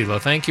segment,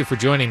 CeeLo. Thank you for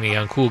joining me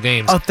on Cool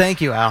Games. Oh,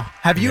 thank you, Al.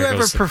 Have you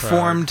ever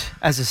performed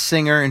as a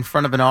singer in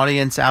front of an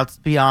audience out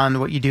beyond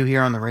what you do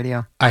here on the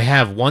radio? I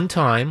have one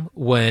time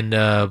when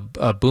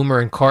Boomer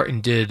and Carton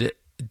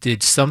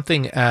did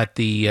something at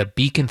the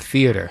Beacon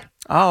Theater.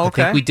 Oh,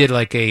 okay. I think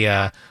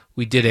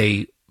we did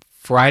a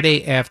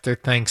Friday after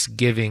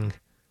Thanksgiving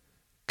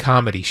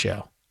comedy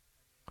show.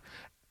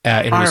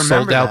 And it was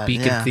sold out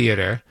Beacon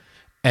Theater.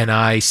 And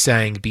I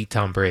sang Beat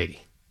Tom Brady.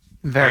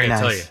 Very nice.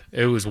 I tell you,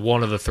 it was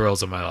one of the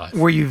thrills of my life.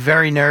 Were you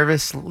very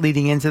nervous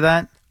leading into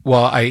that?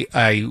 Well,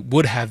 I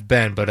would have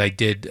been, but I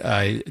did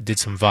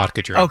some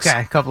vodka drinks. Okay,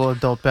 a couple of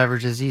adult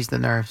beverages, ease the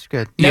nerves.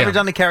 Good. Never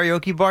done the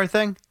karaoke bar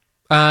thing?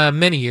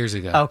 Many years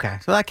ago. Okay,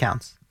 so that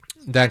counts.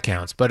 That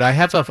counts. But I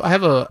have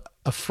a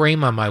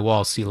frame on my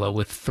wall, CeeLo,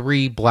 with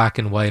 3 black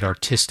and white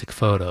artistic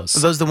photos.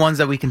 Are those the ones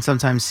that we can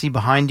sometimes see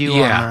behind you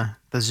on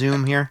the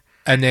Zoom here?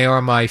 And they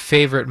are my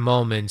favorite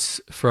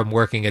moments from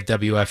working at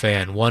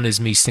WFAN. One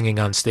is me singing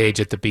on stage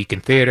at the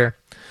Beacon Theater.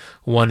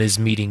 One is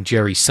meeting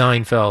Jerry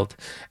Seinfeld.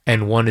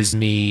 And one is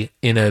me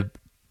in a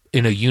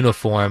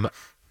uniform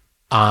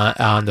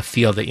on the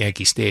field at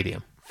Yankee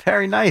Stadium.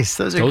 Very nice.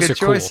 Those are good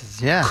choices.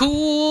 Cool. Yeah.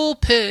 Cool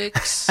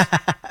picks.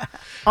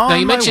 Now,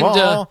 you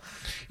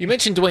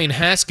mentioned Dwayne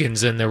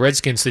Haskins and the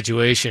Redskins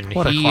situation.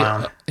 What a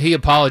clown. He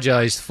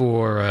apologized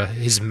for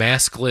his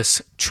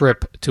maskless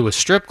trip to a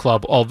strip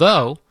club,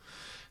 although...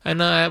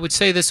 And I would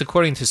say this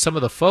according to some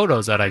of the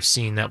photos that I've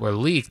seen that were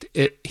leaked.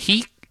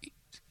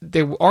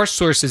 There are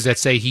sources that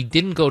say he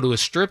didn't go to a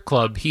strip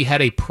club. He had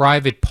a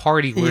private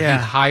party where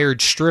he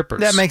hired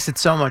strippers. That makes it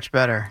so much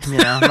better.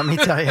 Let me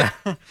tell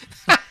you.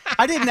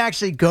 I didn't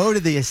actually go to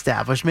the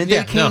establishment.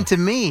 They came to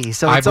me.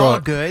 So it's all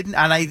good.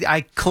 And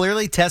I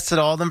clearly tested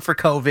all of them for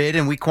COVID,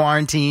 and we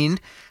quarantined.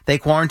 They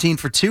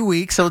quarantined for 2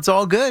 weeks, so it's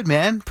all good,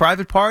 man.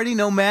 Private party,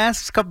 no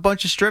masks,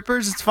 bunch of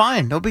strippers. It's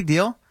fine. No big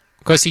deal.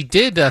 Because he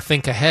did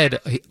think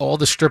ahead. All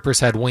the strippers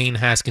had Wayne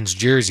Haskins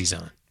jerseys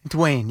on.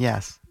 Dwayne,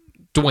 yes.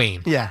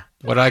 Dwayne. Yeah.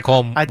 What did I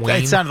call him?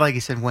 Wayne? It sounded like he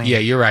said Wayne. Yeah,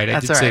 you're right. I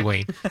did say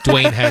Wayne.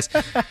 Dwayne has.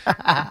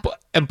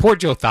 And poor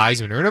Joe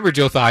Theismann. Remember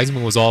Joe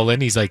Theismann was all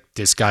in? He's like,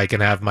 this guy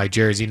can have my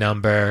jersey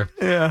number.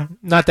 Yeah.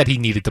 Not that he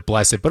needed to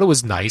bless it, but it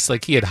was nice.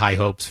 Like, he had high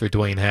hopes for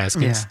Dwayne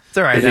Haskins. Yeah. It's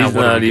all right. He's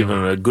not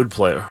even a good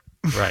player.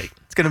 Right.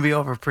 It's going to be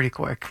over pretty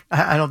quick.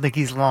 I don't think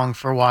he's long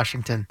for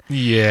Washington.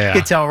 Yeah.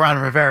 You could tell Ron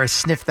Rivera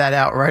sniffed that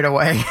out right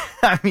away.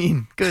 I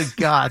mean, good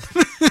God.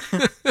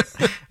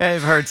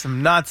 I've heard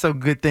some not so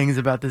good things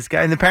about this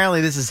guy. And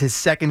apparently this is his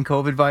second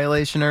COVID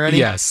violation already.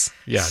 Yes.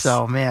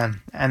 So, man.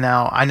 And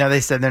now I know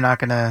they said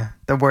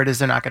the word is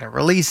they're not going to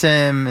release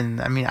him. And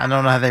I mean, I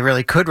don't know how they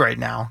really could right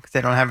now because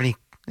they don't have any.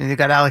 They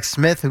got Alex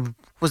Smith, who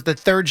was the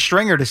third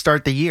stringer to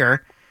start the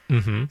year.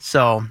 Mm-hmm.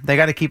 So they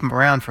got to keep him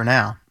around for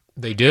now.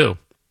 They do.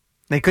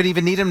 They could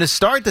even need him to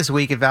start this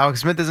week if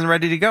Alex Smith isn't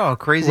ready to go. How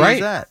crazy is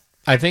that?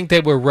 I think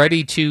they were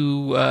ready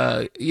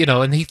to,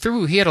 and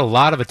he had a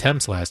lot of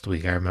attempts last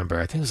week, I remember.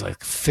 I think it was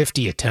like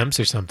 50 attempts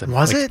or something.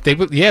 Was it? They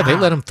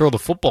let him throw the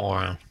football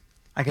around.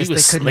 I guess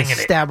they couldn't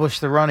establish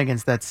the run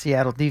against that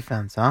Seattle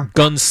defense, huh?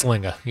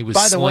 Gunslinger. He was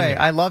By the slinging. way,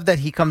 I love that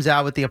he comes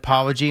out with the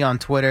apology on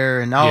Twitter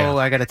and,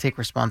 I got to take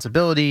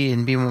responsibility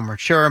and be more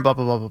mature and blah,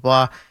 blah, blah, blah,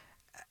 blah.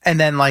 And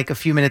then, like, a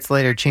few minutes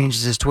later,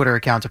 changes his Twitter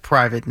account to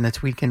private, and the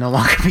tweet can no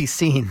longer be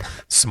seen.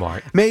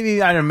 Smart.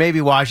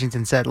 Maybe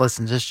Washington said,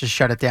 listen, just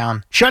shut it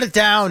down. Shut it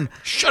down.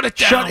 Shut it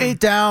down. Shut it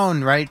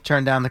down, right?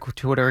 Turn down the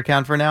Twitter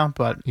account for now.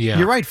 But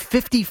you're right,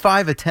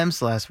 55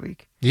 attempts last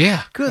week.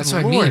 Yeah. Good that's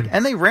Lord. What I mean.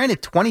 And they ran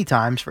it 20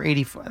 times for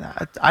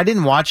 84. I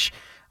didn't watch.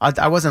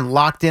 I wasn't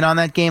locked in on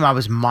that game. I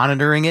was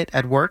monitoring it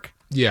at work.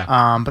 Yeah.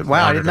 But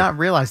wow, I did not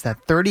realize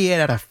that.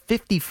 38 out of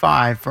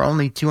 55 for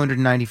only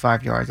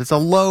 295 yards. It's a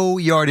low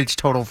yardage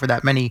total for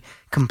that many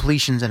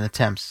completions and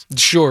attempts. It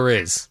sure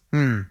is.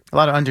 A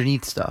lot of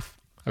underneath stuff.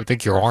 I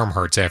think your arm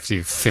hurts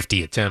after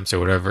 50 attempts or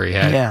whatever he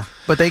had. Yeah.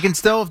 But they can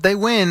still, if they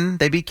win,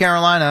 they beat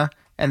Carolina,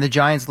 and the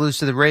Giants lose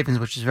to the Ravens,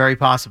 which is very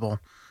possible.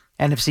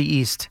 NFC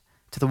East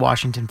to the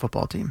Washington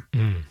football team.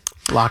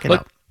 Lock it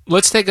up.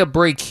 Let's take a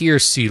break here,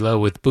 CeeLo,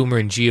 with Boomer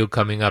and Gio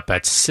coming up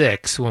at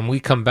 6. When we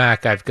come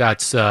back, I've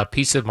got a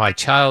piece of my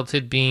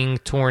childhood being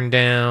torn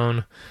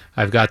down.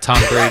 I've got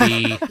Tom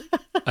Brady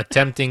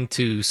attempting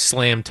to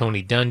slam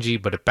Tony Dungy,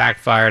 but it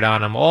backfired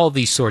on him. All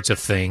these sorts of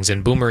things,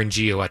 and Boomer and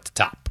Gio at the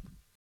top.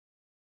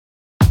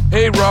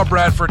 Hey, Rob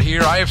Bradford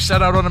here. I have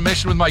set out on a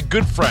mission with my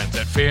good friends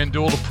at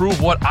FanDuel to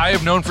prove what I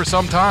have known for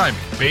some time.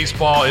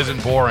 Baseball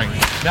isn't boring.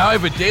 Now I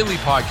have a daily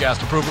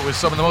podcast to prove it with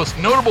some of the most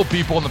notable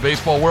people in the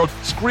baseball world,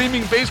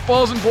 screaming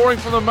baseball isn't boring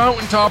from the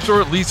mountaintops,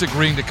 or at least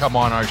agreeing to come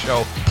on our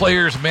show.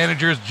 Players,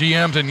 managers,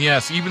 GMs, and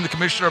yes, even the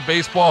commissioner of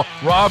baseball,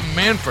 Rob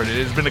Manfred.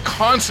 It has been a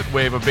constant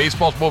wave of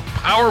baseball's most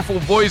powerful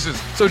voices.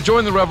 So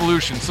join the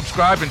revolution.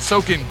 Subscribe and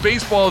soak in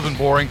Baseball Isn't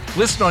Boring.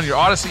 Listen on your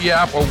Odyssey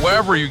app or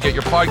wherever you get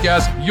your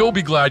podcasts. You'll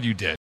be glad you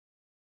did.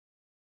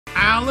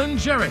 Al &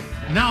 Jerry,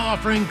 now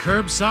offering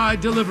curbside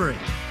delivery.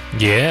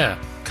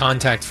 Yeah,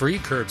 contact-free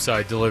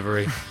curbside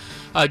delivery.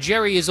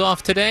 Jerry is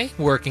off today,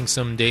 working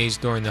some days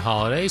during the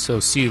holiday, so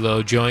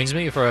CeeLo joins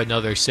me for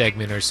another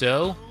segment or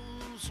so.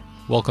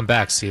 Welcome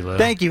back, CeeLo.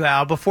 Thank you,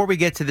 Al. Before we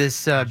get to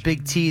this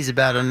big tease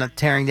about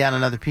tearing down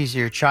another piece of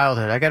your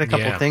childhood, I got a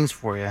couple things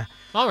for you.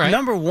 All right.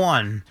 Number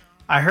one,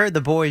 I heard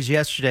the boys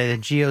yesterday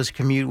that Gio's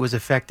commute was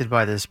affected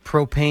by this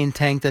propane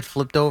tank that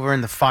flipped over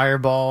and the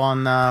fireball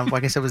on,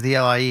 like I said, was the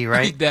LIE,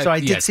 right? So I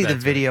did see the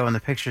video and the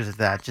pictures of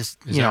that. Just,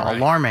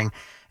 alarming.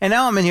 And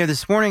now I'm in here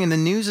this morning, and the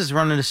news is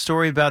running a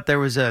story about there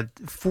was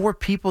 4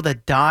 people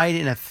that died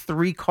in a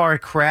 3-car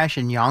crash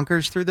in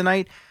Yonkers through the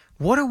night.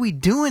 What are we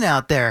doing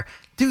out there?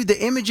 Dude,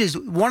 the images,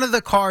 one of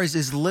the cars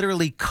is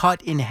literally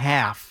cut in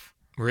half.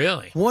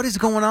 Really? What is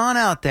going on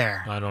out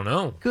there? I don't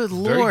know. Good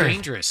Lord. Very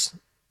dangerous.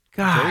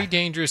 God. Very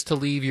dangerous to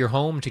leave your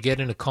home to get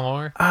in a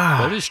car.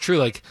 That is true.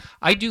 Like,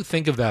 I do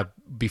think of that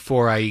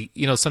before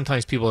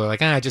sometimes people are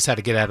like, I just had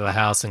to get out of the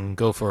house and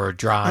go for a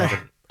drive.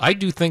 And I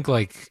do think,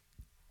 like,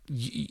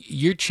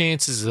 your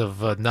chances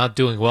of not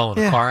doing well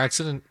in a car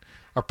accident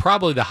are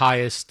probably the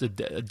highest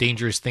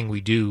dangerous thing we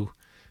do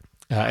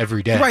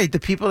every day. Right, the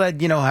people that,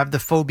 have the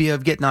phobia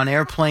of getting on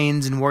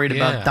airplanes and worried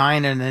about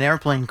dying in an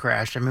airplane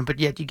crash. I mean, but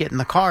yet you get in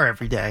the car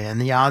every day, and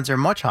the odds are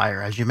much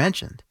higher, as you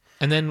mentioned.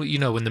 And then,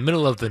 in the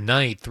middle of the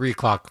night, 3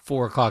 o'clock,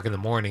 4 o'clock in the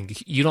morning,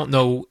 you don't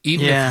know,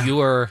 even if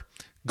you're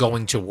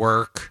going to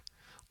work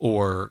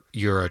or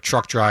you're a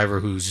truck driver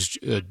who's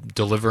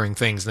delivering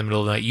things in the middle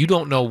of the night, you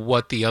don't know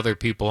what the other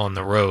people on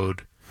the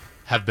road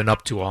have been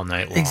up to all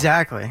night long.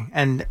 Exactly.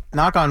 And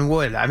knock on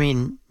wood, I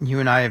mean,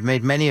 you and I have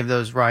made many of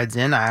those rides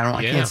in.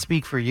 I can't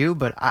speak for you,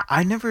 but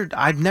I've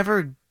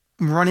never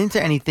run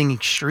into anything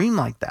extreme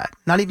like that.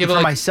 Not even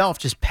for myself,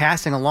 just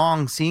passing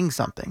along, seeing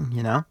something,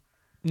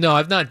 No,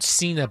 I've not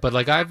seen that, but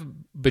I've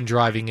been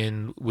driving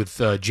in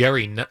with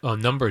Jerry a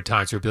number of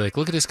times where he'll be like,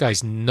 look at this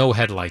guy's no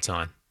headlights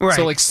on. Right.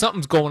 So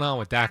something's going on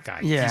with that guy.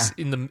 Yeah. He's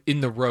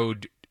in the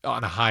road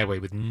on a highway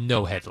with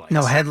no headlights.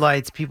 No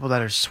headlights, people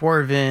that are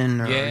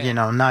swerving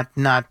or,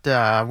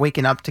 not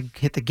waking up to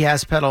hit the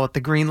gas pedal at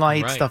the green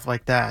light, stuff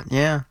like that.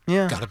 Yeah.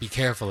 Got to be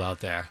careful out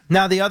there.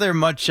 Now, the other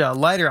much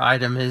lighter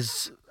item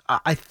is,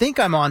 I think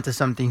I'm onto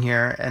something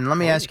here, and let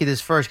me ask you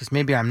this first because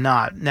maybe I'm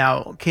not.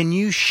 Now, can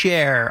you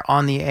share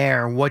on the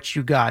air what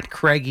you got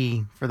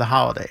Craigie for the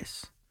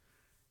holidays?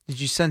 Did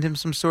you send him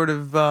some sort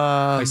of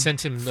I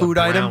sent him food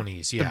the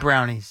brownies, item? The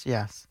brownies,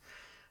 yes.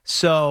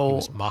 So he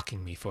was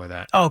mocking me for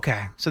that.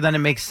 Okay, so then it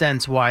makes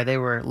sense why they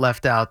were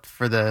left out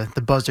for the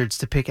buzzards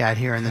to pick at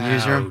here in the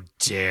newsroom. How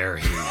dare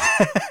he?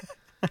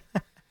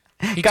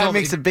 Guy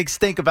makes a big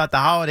stink about the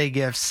holiday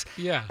gifts.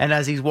 Yeah. And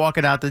as he's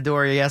walking out the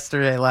door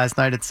last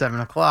night at 7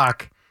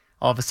 o'clock,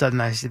 all of a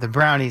sudden I see the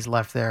brownies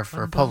left there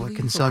for public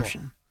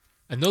consumption.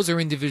 And those are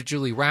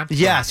individually wrapped.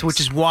 Yes, brownies. which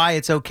is why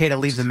it's okay to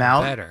leave them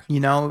out. Better.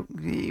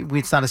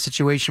 It's not a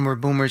situation where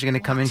boomers are going to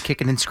come in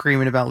kicking and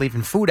screaming about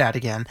leaving food out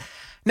again.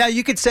 Now,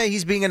 you could say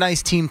he's being a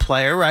nice team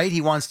player, right?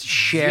 He wants to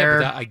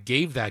share. Yeah, but I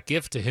gave that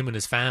gift to him and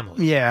his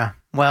family. Yeah.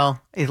 Well,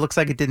 it looks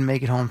like it didn't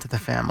make it home to the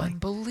family.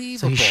 Unbelievable.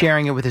 So he's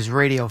sharing it with his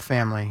radio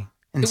family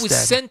instead. It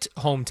was sent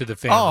home to the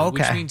family,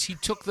 which means he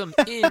took them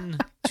in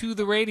to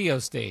the radio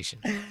station.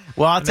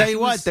 Well, I'll tell you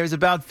what, there's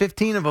about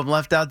 15 of them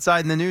left outside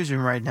in the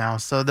newsroom right now.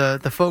 So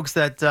the folks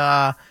that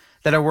are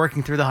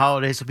working through the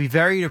holidays will be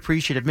very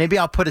appreciative. Maybe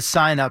I'll put a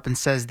sign up and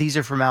says, these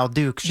are from Al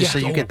Dukes, just so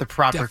you get the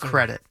proper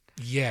credit.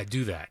 Yeah,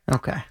 do that.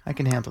 Okay, I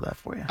can handle that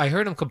for you. I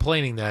heard him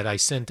complaining that I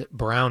sent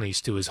brownies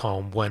to his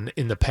home when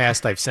in the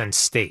past I've sent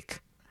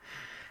steak.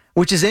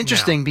 Which is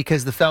interesting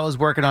because the fellows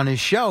working on his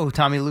show,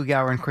 Tommy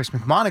Lugauer and Chris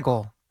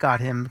McMonagle, got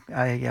him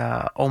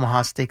a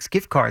Omaha Steaks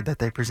gift card that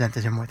they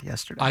presented him with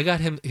yesterday. I got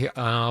him,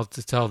 I'll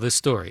tell this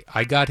story.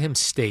 I got him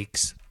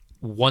steaks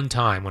one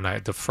time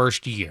the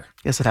first year.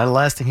 Yes, it had a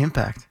lasting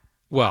impact.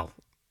 Well,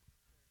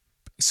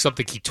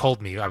 something he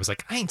told me, I was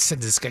like, I ain't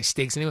sending this guy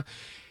steaks anymore.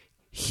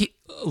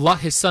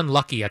 His son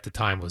Lucky at the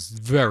time was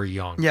very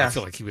young. Yes. I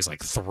feel like he was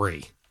like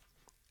 3.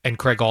 And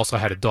Craig also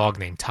had a dog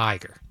named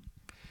Tiger.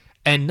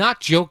 And not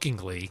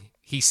jokingly,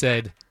 he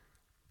said,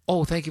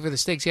 oh, thank you for the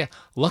steaks. Yeah,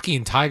 Lucky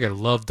and Tiger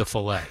loved the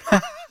filet.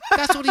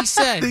 That's what he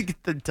said. Look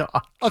at the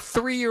dog. A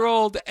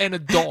 3-year-old and a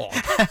dog.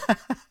 I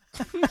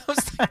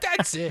was like,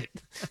 that's it.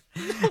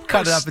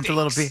 Cut it up into a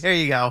little bit. Here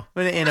you go.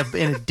 In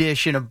a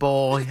dish, in a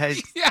bowl.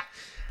 Yeah.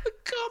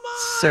 Come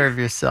on. Serve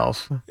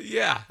yourself.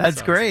 Yeah.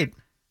 That's great.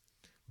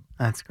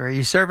 That's great.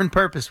 You're serving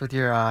purpose with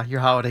your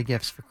holiday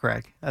gifts for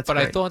Craig. That's but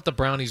great. I thought the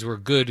brownies were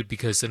good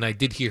because, and I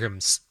did hear him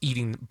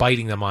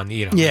biting them on,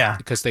 yeah,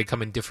 because they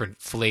come in different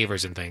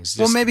flavors and things.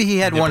 Well, maybe he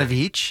had one of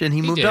each and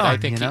he moved on. I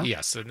think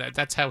yes, and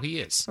that's how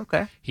he is.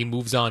 Okay, he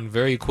moves on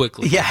very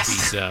quickly. Yes,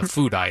 with these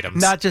food items,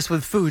 not just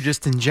with food,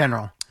 just in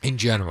general. In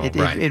general,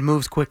 right? It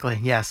moves quickly.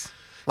 Yes,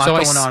 a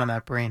lot going on in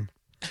that brain.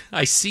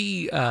 I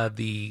see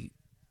the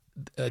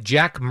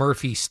Jack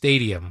Murphy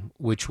Stadium,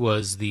 which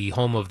was the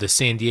home of the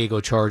San Diego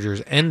Chargers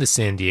and the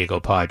San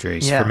Diego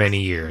Padres for many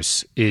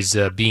years, is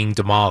being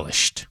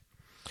demolished.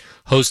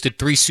 Hosted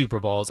 3 Super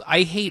Bowls.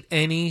 I hate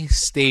any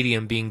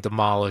stadium being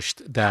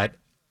demolished that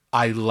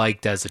I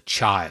liked as a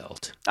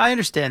child. I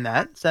understand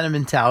that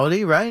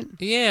sentimentality, right?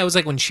 Yeah, it was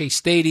like when Shea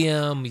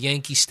Stadium,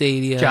 Yankee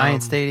Stadium,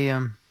 Giant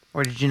Stadium.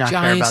 Or did you not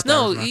care about that?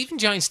 No, as much? even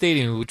Giant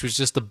Stadium, which was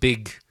just a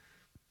big,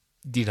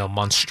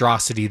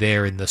 monstrosity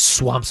there in the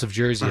swamps of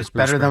Jersey. It's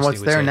better than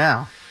what's there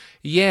now.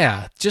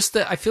 Yeah, just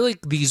that I feel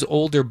like these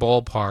older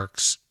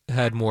ballparks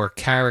had more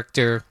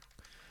character.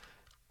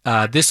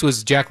 This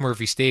was Jack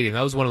Murphy Stadium.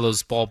 That was one of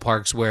those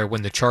ballparks where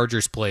when the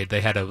Chargers played,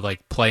 they had to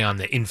play on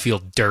the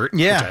infield dirt,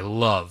 which I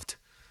loved.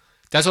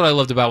 That's what I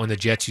loved about when the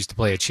Jets used to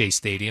play at Shea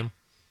Stadium.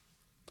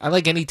 I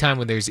like any time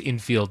when there's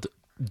infield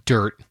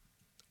dirt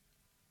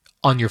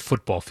on your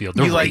football field.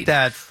 Like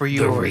that for you?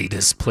 The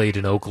Raiders played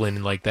in Oakland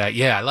and like that.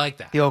 Yeah, I like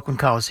that. The Oakland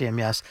Coliseum,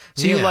 yes.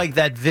 So you like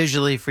that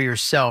visually for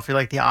yourself. You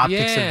like the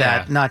optics of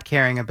that, not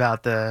caring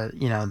about the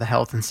the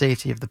health and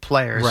safety of the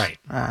players. Right.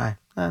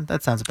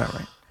 That sounds about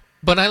right.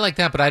 But I like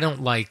that, but I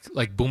don't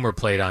like Boomer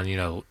played on,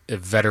 a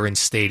Veterans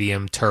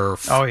Stadium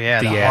turf. Oh,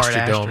 yeah, the hard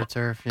Astrodome.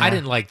 AstroTurf. Yeah. I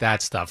didn't like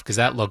that stuff because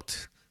that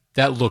looked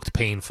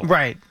painful.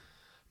 Right.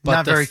 But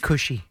not very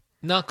cushy.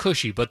 Not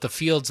cushy, but the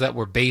fields that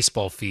were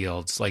baseball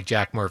fields, like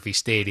Jack Murphy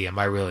Stadium,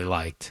 I really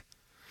liked.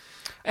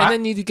 And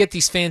then you get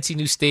these fancy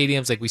new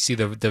stadiums, like we see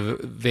the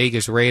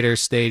Vegas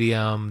Raiders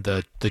Stadium,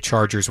 the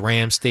Chargers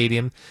Rams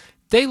Stadium.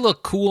 They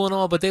look cool and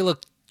all, but they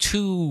look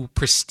too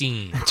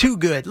pristine. Too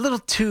good. A little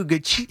too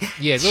good.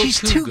 She's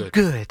too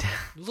good.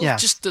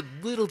 Just a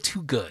little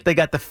too good. They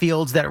got the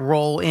fields that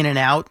roll in and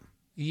out.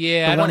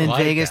 Yeah, the one in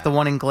Vegas, the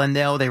one in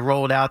Glendale, they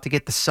roll it out to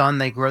get the sun.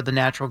 They grow the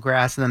natural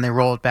grass, and then they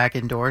roll it back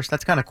indoors.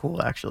 That's kind of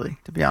cool, actually,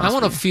 to be honest. I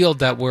want a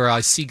field where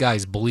I see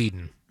guys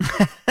bleeding.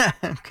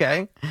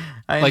 Okay.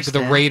 Like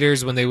the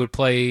Raiders when they would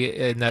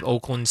play in that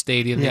Oakland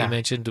stadium that you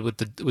mentioned with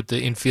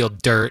the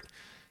infield dirt.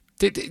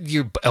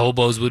 Your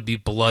elbows would be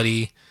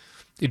bloody.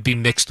 It'd be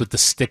mixed with the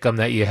stickum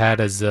that you had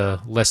as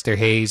Lester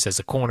Hayes as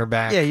a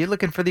cornerback. Yeah, you're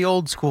looking for the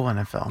old school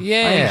NFL.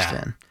 Yeah. I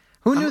understand.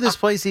 Who knew this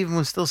place even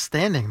was still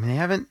standing? I mean, they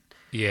haven't...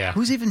 Yeah.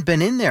 Who's even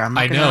been in there?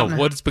 I know.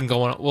 What's been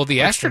going on? Well, the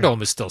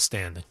Astrodome is still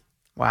standing.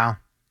 Wow.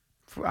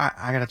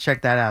 I got to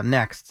check that out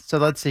next. So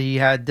let's see.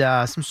 You had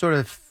some sort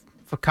of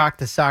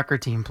Fakakta soccer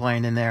team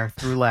playing in there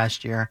through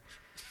last year.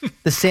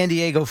 The San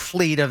Diego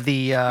Fleet of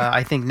the,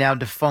 I think, now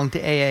defunct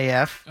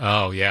AAF.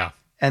 Oh, yeah.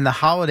 And the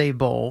Holiday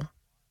Bowl,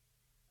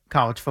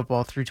 college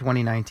football through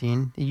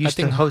 2019. It used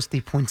to host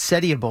the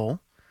Poinsettia Bowl.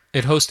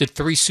 It hosted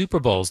 3 Super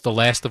Bowls, the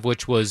last of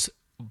which was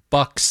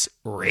Bucks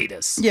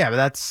Raiders. Yeah, but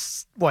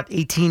that's,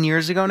 18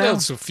 years ago now?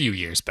 That's a few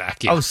years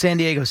back, yeah. Oh, San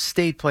Diego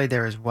State played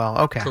there as well.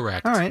 Okay.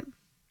 Correct. All right.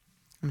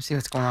 Let me see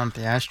what's going on at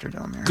the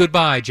Astrodome here.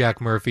 Goodbye,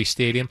 Jack Murphy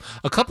Stadium.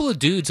 A couple of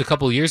dudes a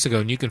couple of years ago,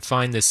 and you can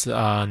find this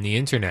on the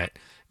internet,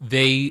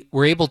 they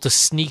were able to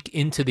sneak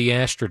into the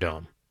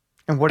Astrodome.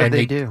 And what did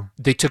they do?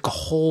 They took a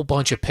whole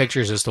bunch of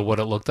pictures as to what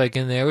it looked like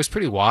in there. It was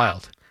pretty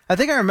wild. I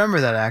think I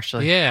remember that,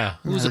 actually. Yeah,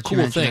 it was a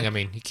cool thing. I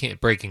mean, you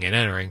can't breaking and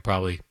entering,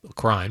 probably a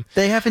crime.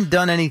 They haven't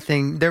done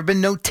anything. There have been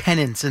no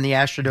tenants in the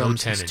Astrodome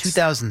since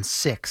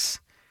 2006.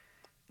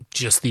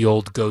 Just the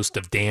old ghost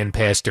of Dan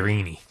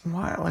Pastorini.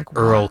 Why? Like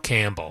Earl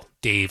Campbell,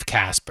 Dave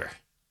Casper.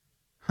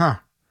 Huh.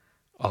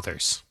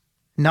 Others.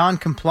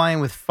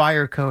 Non-compliant with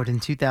fire code in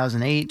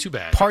 2008. Too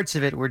bad. Parts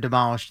of it were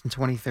demolished in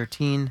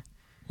 2013.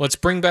 Let's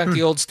bring back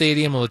the old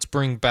stadium, and let's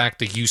bring back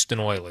the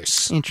Houston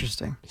Oilers.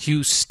 Interesting.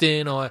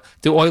 The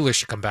Oilers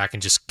should come back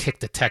and just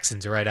kick the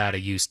Texans right out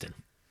of Houston.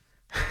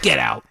 Get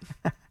out.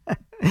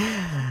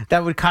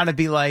 That would kind of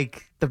be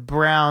like the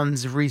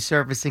Browns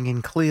resurfacing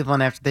in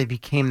Cleveland after they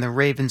became the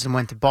Ravens and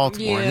went to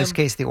Baltimore. Yeah. In this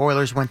case, the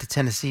Oilers went to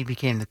Tennessee,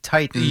 became the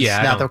Titans.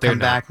 Yeah, now they'll come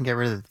back and get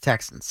rid of the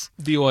Texans.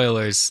 The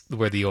Oilers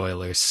were the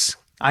Oilers.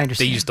 I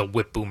understand. They used to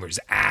whip Boomer's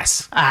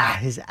ass.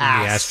 His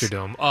ass. In the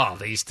Astrodome. Oh,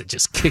 they used to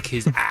just kick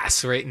his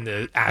ass right in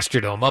the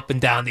Astrodome, up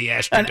and down the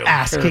Astrodome. An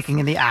ass kicking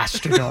in the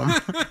Astrodome.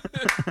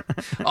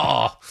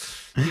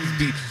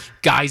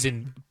 Guys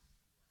in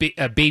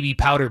baby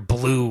powder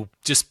blue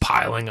just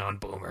piling on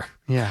Boomer.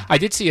 Yeah. I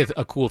did see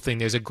a cool thing.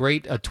 There's a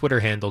great Twitter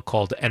handle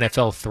called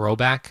NFL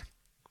Throwback.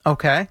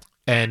 Okay.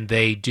 And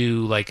they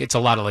do it's a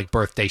lot of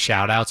birthday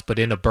shout outs, but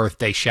in a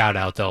birthday shout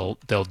out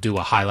they'll do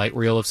a highlight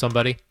reel of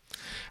somebody.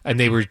 And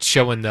they were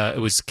showing it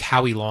was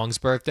Howie Long's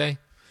birthday.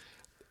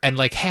 And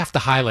half the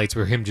highlights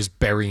were him just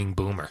burying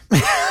Boomer.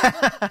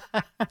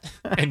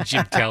 And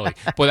Jim Kelly.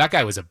 Boy, that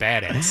guy was a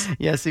badass.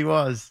 Yes, he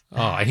was.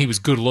 Oh, and he was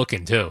good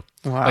looking too.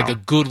 Wow. Like a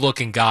good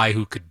looking guy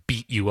who could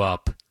beat you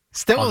up.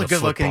 Still a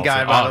good looking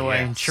guy, by the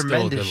way, in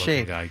tremendous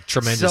shape. Guy.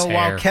 Tremendous hair.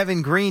 While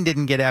Kevin Green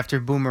didn't get after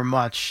Boomer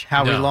much,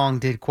 Howie Long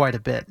did quite a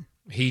bit.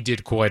 He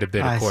did quite a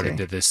bit according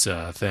to this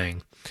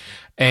thing.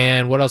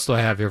 And what else do I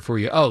have here for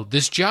you? Oh,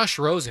 this Josh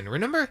Rosen.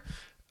 Remember?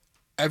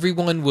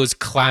 Everyone was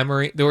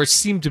clamoring. There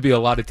seemed to be a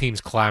lot of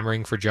teams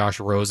clamoring for Josh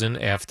Rosen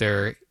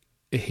after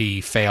he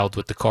failed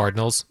with the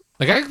Cardinals.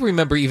 I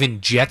remember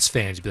even Jets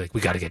fans be like, we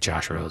got to get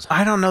Josh Rosen.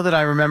 I don't know that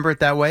I remember it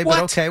that way,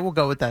 but okay, we'll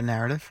go with that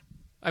narrative.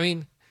 I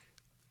mean,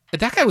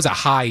 that guy was a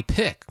high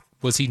pick,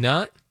 was he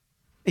not?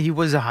 He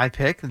was a high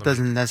pick. That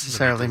doesn't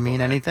necessarily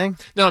mean anything.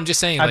 No, I'm just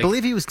saying. I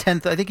believe he was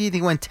 10th. I think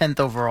he went 10th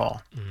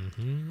overall. Mm-hmm.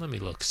 Let me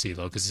look,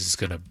 CeeLo, because this is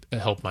going to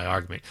help my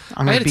argument.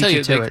 I'm going to beat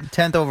you to it.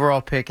 10th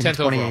overall pick in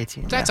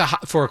 2018. That's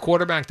for a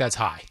quarterback, that's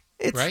high.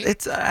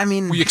 Right? I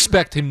mean, we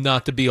expect him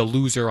not to be a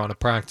loser on a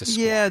practice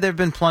squad. Yeah, there have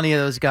been plenty of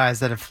those guys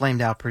that have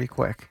flamed out pretty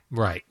quick.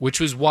 Right, which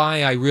was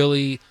why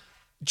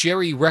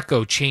Jerry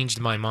Recco changed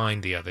my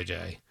mind the other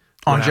day.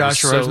 On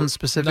Josh Rosen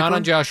specifically? Not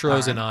on Josh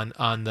Rosen, right.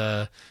 on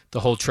the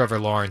whole Trevor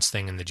Lawrence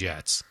thing in the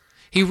Jets.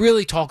 He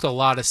really talked a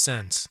lot of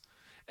sense,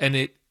 and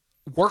it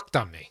worked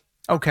on me.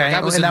 Okay,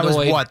 that was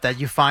what? That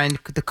you find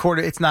the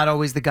quarter, it's not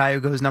always the guy who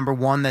goes number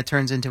one that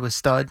turns into a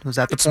stud? Was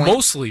that the point? It's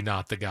mostly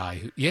not the guy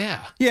who,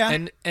 yeah.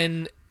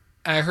 And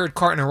I heard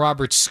Carton and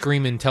Roberts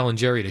screaming, telling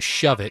Jerry to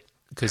shove it,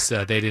 because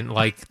they didn't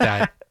like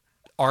that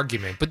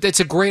argument. But it's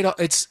a great,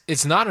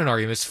 it's not an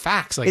argument, it's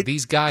facts. Like,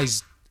 these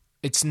guys,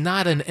 it's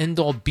not an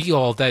end-all,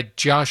 be-all that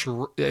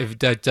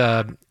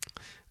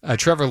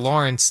Trevor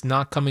Lawrence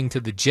not coming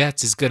to the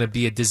Jets is going to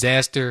be a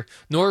disaster,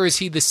 nor is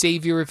he the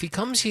savior if he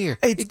comes here.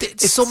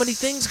 It's so many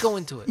things go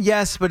into it.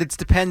 Yes, but it's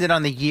dependent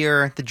on the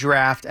year, the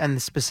draft, and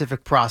the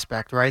specific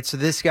prospect, right? So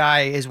this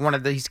guy is one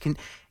of the, he's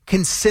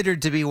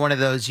considered to be one of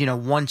those,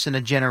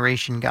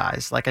 once-in-a-generation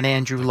guys, like an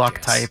Andrew Luck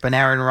type, an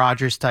Aaron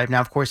Rodgers type.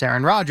 Now, of course,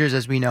 Aaron Rodgers,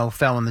 as we know,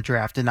 fell in the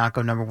draft, did not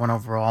go number one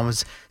overall, and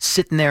was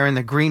sitting there in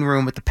the green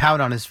room with the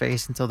pout on his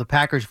face until the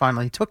Packers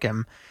finally took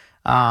him.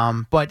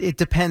 But it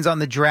depends on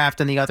the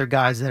draft and the other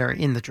guys that are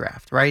in the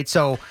draft, right?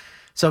 So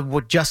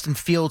what Justin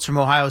Fields from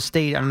Ohio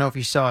State, I don't know if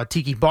you saw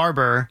Tiki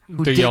Barber.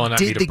 They're yelling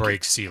at me to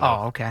break CeeLo.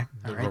 Oh, okay.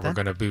 All right, we're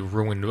going to be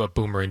ruining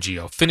Boomer and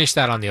Gio. Finish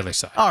that on the other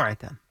side. All right,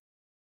 then.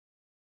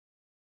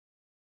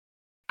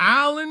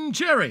 Alan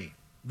Jerry,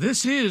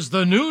 this is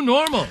the new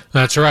normal.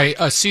 That's right.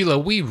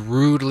 CeeLo, we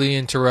rudely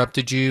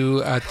interrupted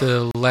you at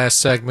the last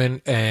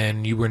segment,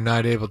 and you were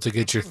not able to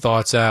get your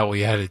thoughts out.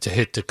 We had to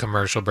hit the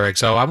commercial break.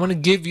 So I want to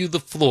give you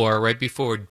the floor right before